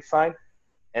not get signed.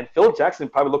 And Phil Jackson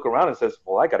probably look around and says,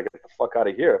 well, I got to get the fuck out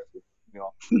of here.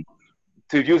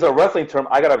 To use a wrestling term,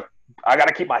 I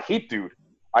gotta keep my heat, dude.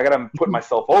 I got to put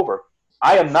myself over.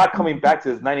 I am not coming back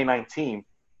to this 99 team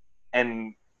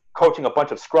and coaching a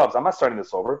bunch of scrubs. I'm not starting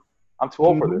this over. I'm too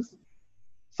old for this.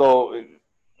 So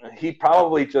he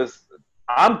probably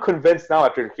I'm convinced now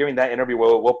after hearing that interview with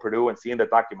Will Perdue and seeing the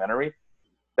documentary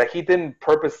that he didn't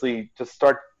purposely just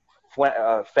start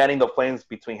fanning the flames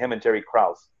between him and Jerry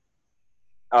Krause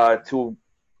to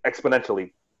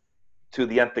exponentially to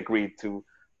the nth degree to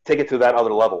take it to that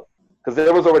other level. Because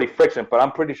there was already friction, but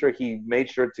I'm pretty sure he made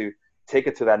sure to take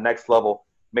it to that next level,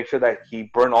 make sure that he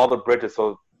burned all the bridges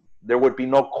so there would be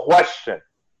no question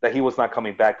that he was not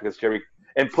coming back because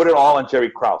and put it all on Jerry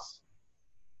Krause.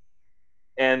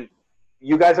 And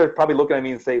you guys are probably looking at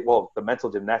me and say, well, the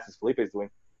mental gymnastics Felipe is doing.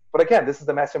 But again, this is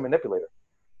the master manipulator.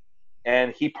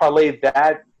 And he parlayed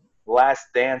that last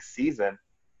dance season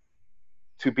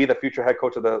to be the future head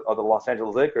coach of the Los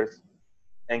Angeles Lakers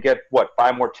and get,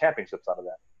 5 more championships out of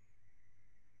that.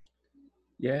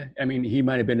 Yeah, I mean, he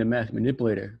might have been the master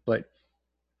manipulator, but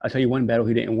I'll tell you one battle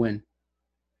he didn't win.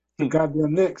 The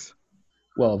goddamn Knicks.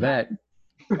 Well, that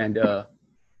and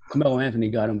Carmelo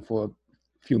Anthony got him for a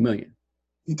few million.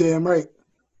 You damn right.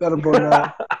 That'll burn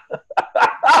out.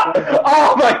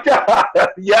 Oh, my God.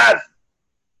 Yes.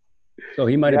 So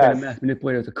he might have been a master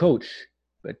manipulator as a coach,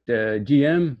 but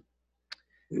GM.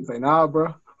 He's like, nah,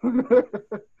 bro.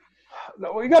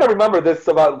 No, you got to remember this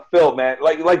about Phil, man.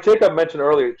 Like Jacob mentioned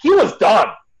earlier, he was done.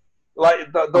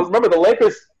 Like remember the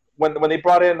Lakers when they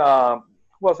brought in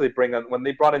who else did they bring in? When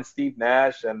they brought in Steve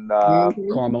Nash and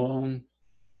Carmelo.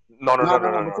 No.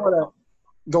 Before that,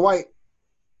 Dwight.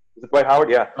 Is it Dwight Howard?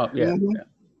 Yeah. Oh yeah. Mm-hmm. Yeah.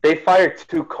 They fired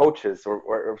 2 coaches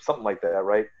or something like that,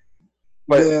 right?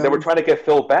 But they were trying to get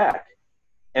Phil back.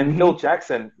 And Phil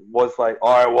Jackson was like,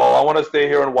 all right, well, I want to stay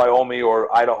here in Wyoming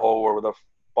or Idaho or the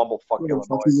bumblefuck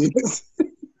Illinois.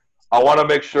 I want to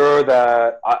make sure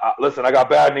that, listen, I got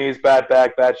bad knees, bad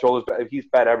back, bad shoulders. He's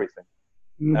bad everything.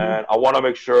 Mm-hmm. And I want to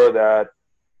make sure that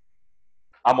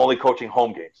I'm only coaching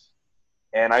home games.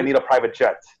 And I need a private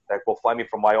jet that will fly me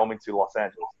from Wyoming to Los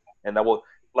Angeles. And that will,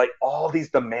 all these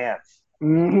demands,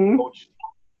 coach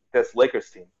this Lakers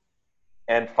team.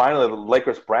 And finally, the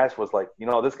Lakers brass was like,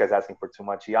 this guy's asking for too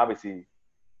much. He obviously,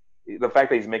 the fact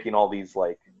that he's making all these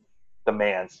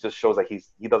demands just shows that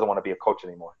he doesn't want to be a coach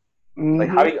anymore. Like,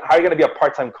 how are you going to be a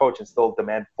part-time coach and still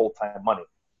demand full-time money?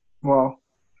 Well,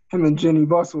 him and Jenny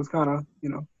Buss was kind of,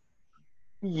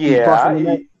 Yeah.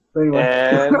 Anyway.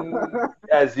 And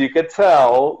as you could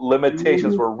tell,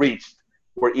 limitations were reached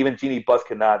where even Jeannie Buss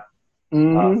could not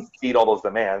feed all those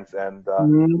demands. And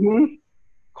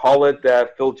call it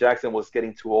that Phil Jackson was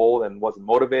getting too old and wasn't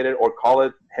motivated, or call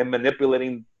it him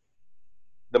manipulating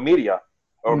the media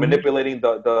or manipulating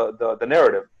the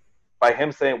narrative by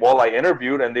him saying, well, I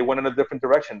interviewed and they went in a different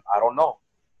direction. I don't know.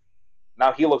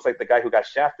 Now he looks like the guy who got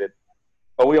shafted.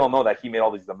 but we all know that he made all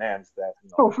these demands that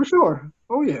Oh, for sure.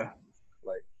 Oh yeah.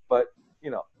 like. But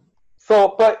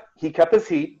but he kept his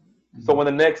heat. So when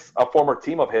the Knicks, a former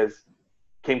team of his,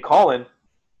 came calling,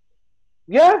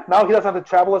 now he doesn't have to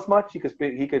travel as much. He could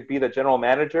be the general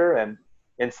manager and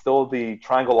instill the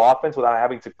triangle offense without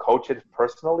having to coach it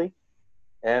personally,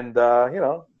 and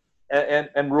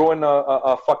and ruin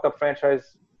a fucked up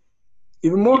franchise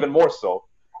even more so.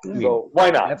 Yeah. So why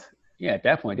not? At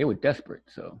that point they were desperate.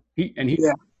 So he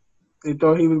they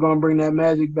thought he was gonna bring that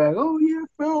magic back. Oh yeah,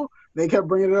 Phil. They kept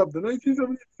bringing it up. The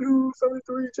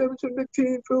 1972-73 championship Knicks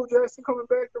team. Phil Jackson coming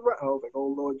back to right. I was like,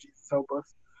 oh Lord Jesus, help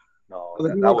us. No, I was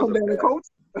like, you gonna come down and coach?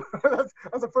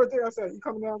 That's the first thing I said. You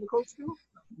coming down to coach still?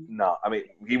 No, I mean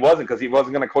he wasn't, because he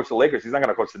wasn't going to coach the Lakers. He's not going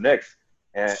to coach the Knicks.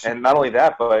 And not only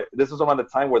that, but this was around the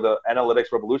time where the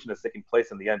analytics revolution is taking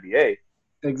place in the NBA.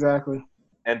 Exactly.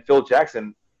 And Phil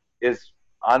Jackson is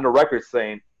on the record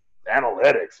saying,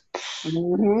 analytics.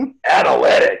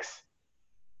 Analytics.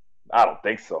 I don't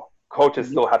think so. Coaches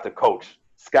still have to coach.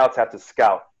 Scouts have to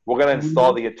scout. We're going to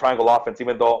install the triangle offense,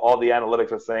 even though all the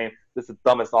analytics are saying this is the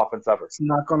dumbest offense ever. It's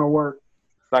not going to work.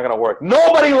 It's not going to work.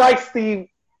 Nobody likes the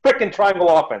freaking triangle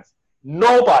offense.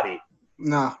 Nobody.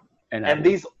 Nah. And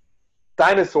these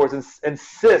dinosaurs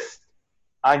insist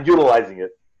on utilizing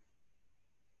it.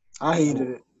 I hated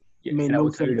it. Yeah, and I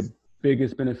would tell you the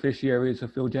biggest beneficiaries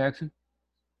of Phil Jackson: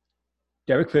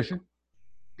 Derek Fisher,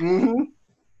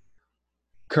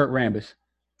 Kurt Rambis.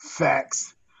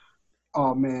 Facts.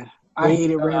 Oh man, I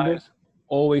hated Rambis.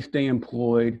 Always stay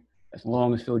employed as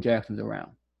long as Phil Jackson's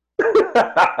around.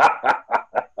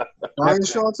 Brian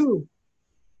Shaw too.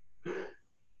 Matter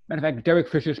of fact, Derek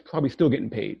Fisher's probably still getting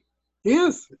paid. He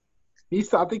is.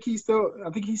 I think he still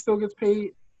gets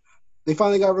paid. They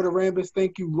finally got rid of Rambis.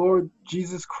 Thank you, Lord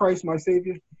Jesus Christ, my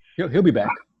Savior. He'll be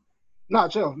back. Nah,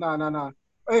 chill. Nah.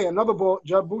 Hey, another ball,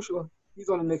 Jeb Bushler. He's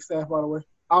on the Knicks staff, by the way.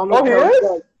 I don't know. Oh, he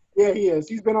is? Yeah, he is.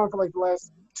 He's been on for like the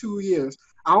last 2 years.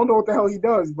 I don't know what the hell he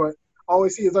does, but I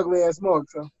always see his ugly ass mug.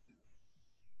 So.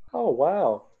 Oh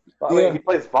wow! I mean, he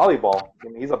plays volleyball. I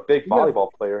mean, he's a big volleyball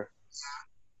player.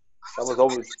 That was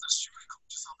always.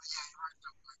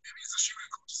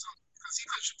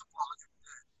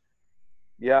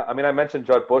 Yeah, I mean, I mentioned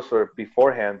Judd Bushler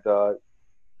beforehand. I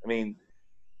mean,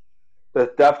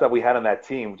 the depth that we had on that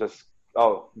team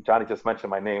Johnny just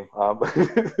mentioned my name.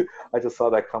 I just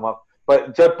saw that come up.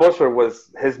 But Judd Bushler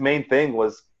his main thing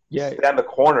was stand the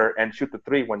corner and shoot the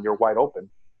three when you're wide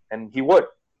open. And he would.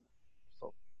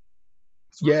 So.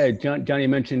 Yeah, Johnny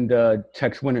mentioned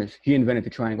Tex Winters. He invented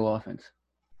the triangle offense.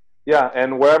 Yeah,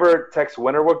 and wherever Tex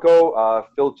Winter would go,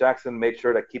 Phil Jackson made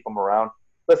sure to keep him around.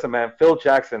 Listen, man, Phil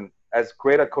Jackson, as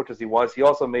great a coach as he was, he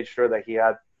also made sure that he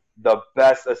had the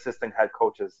best assistant head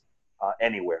coaches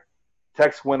anywhere.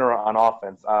 Tex Winter on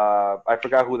offense. I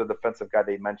forgot who the defensive guy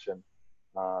they mentioned,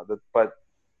 but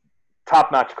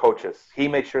top-notch coaches. He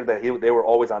made sure that they were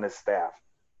always on his staff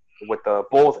with the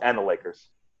Bulls and the Lakers.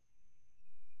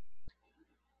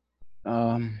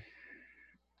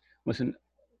 Listen,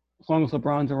 as long as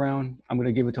LeBron's around, I'm going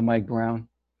to give it to Mike Brown.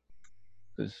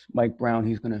 Because Mike Brown,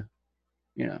 he's going to,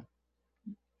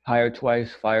 hire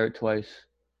twice, fire twice,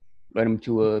 led him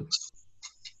to a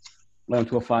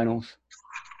finals.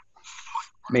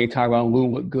 Made Tyronn Lue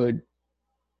look good.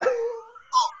 By the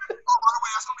way,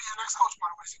 that's gonna be your next coach. By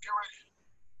the way, so get ready.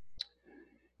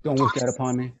 Don't wish that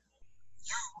upon me.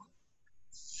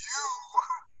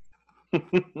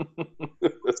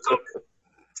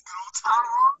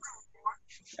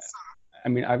 I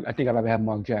mean, I think I'd rather have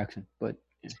Mark Jackson, but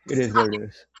it is what it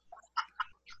is.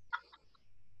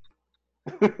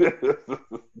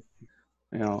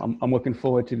 I'm looking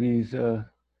forward to these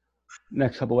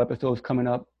next couple episodes coming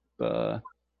up.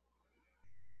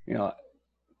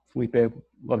 Felipe,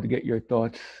 love to get your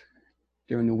thoughts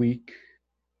during the week.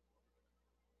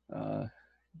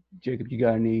 Jacob, you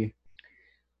got any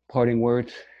parting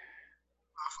words?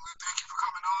 Thank you for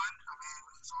coming on. I mean,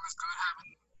 it's always good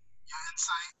having your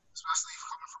insight, especially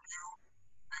coming from you,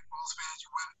 big Bulls fans.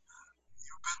 You've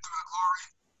been through the glory,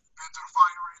 you've been through the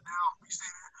fire right now. We stay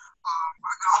there.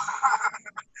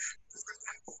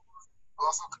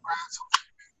 Also, congrats.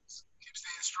 Keep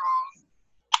staying strong.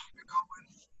 Keep it going.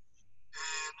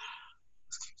 And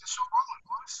let's keep this show rolling,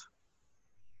 boys.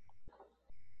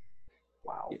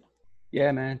 Wow.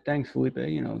 Yeah, man. Thanks, Felipe.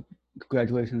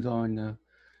 Congratulations on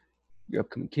your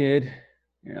upcoming kid.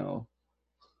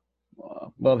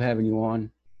 Love having you on.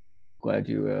 Glad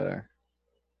you a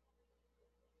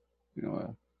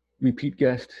repeat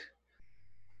guest.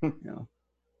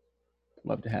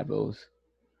 Love to have those.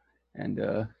 And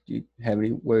do you have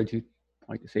any words you'd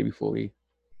like to say before we?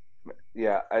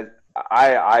 Yeah,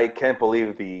 I can't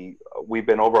believe we've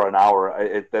been over an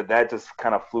hour. That just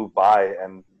kind of flew by,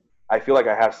 and I feel like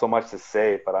I have so much to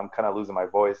say, but I'm kind of losing my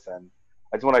voice. And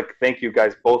I just want to thank you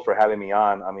guys both for having me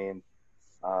on. I mean,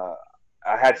 uh,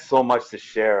 I had so much to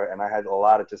share, and I had a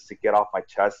lot of just to get off my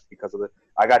chest because of it.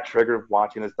 I got triggered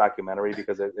watching this documentary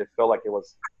because it felt like it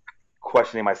was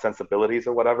questioning my sensibilities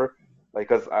or whatever.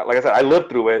 Because, like I said, I lived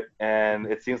through it, and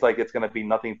it seems like it's going to be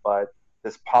nothing but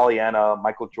this Pollyanna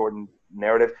Michael Jordan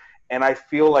narrative. And I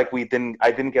feel like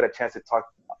I didn't get a chance to talk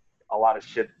a lot of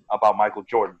shit about Michael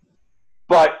Jordan.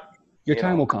 But Your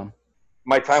time will come.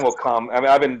 My time will come. I mean,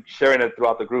 I've been sharing it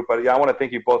throughout the group, but yeah, I want to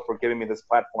thank you both for giving me this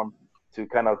platform to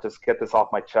kind of just get this off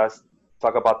my chest,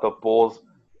 talk about the Bulls.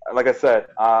 Like I said,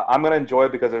 I'm gonna enjoy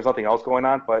it because there's nothing else going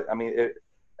on. But I mean,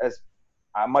 as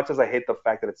much as I hate the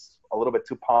fact that it's a little bit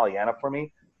too Pollyanna for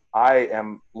me, I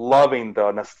am loving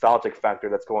the nostalgic factor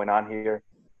that's going on here.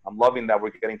 I'm loving that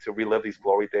we're getting to relive these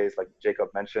glory days, like Jacob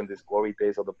mentioned, these glory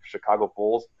days of the Chicago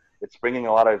Bulls. It's bringing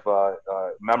a lot of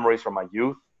memories from my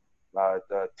youth.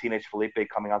 The teenage Felipe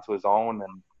coming onto his own,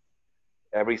 and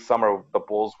every summer the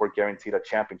Bulls were guaranteed a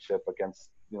championship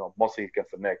against, mostly against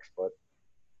the Knicks, but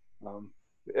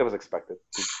it was expected.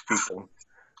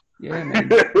 Yeah,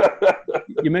 man.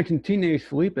 You mentioned teenage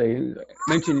Felipe. You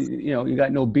mentioned, you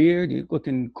got no beard. You're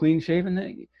looking clean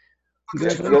shaven.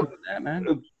 Congratulations on that,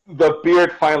 man. The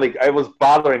beard finally, it was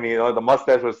bothering me. The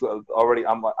mustache was already,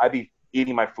 I'd be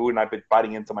eating my food and I've been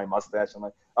biting into my mustache. I'm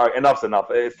like, all right, enough's enough.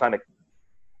 It's time to,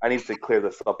 I need to clear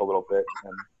this up a little bit.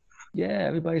 And, yeah,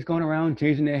 everybody's going around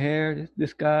changing their hair.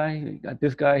 This guy, you got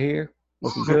this guy here,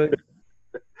 looking good.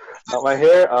 Not my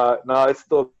hair. No, it's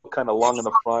still kind of long in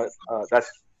the front. That's.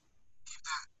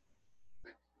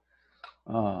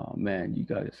 Oh man, you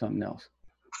got something else.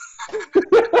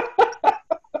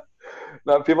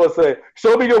 Now people say,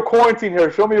 "Show me your quarantine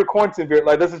hair. Show me your quarantine beard."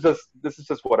 Like this is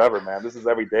just whatever, man. This is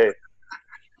every day.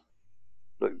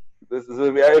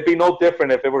 It'd be no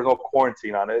different if there was no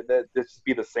quarantine on it. It'd just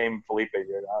be the same Felipe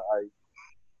here.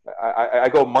 I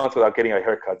go months without getting a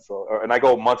haircut, and I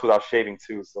go months without shaving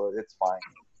too, so it's fine.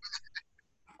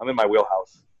 I'm in my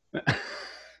wheelhouse.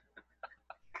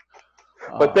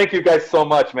 But thank you guys so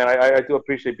much, man. I do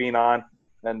appreciate being on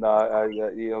and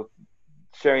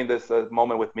sharing this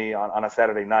moment with me on a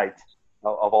Saturday night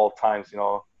of all times,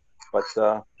 But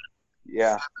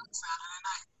yeah.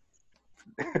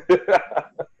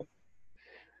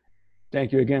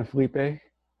 Thank you again, Felipe.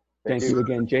 Thank you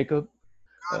again, Jacob.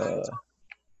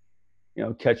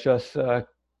 Catch us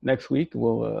next week.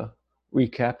 We'll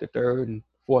recap the third and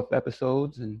fourth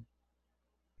episodes, and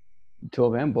until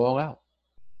then, ball out.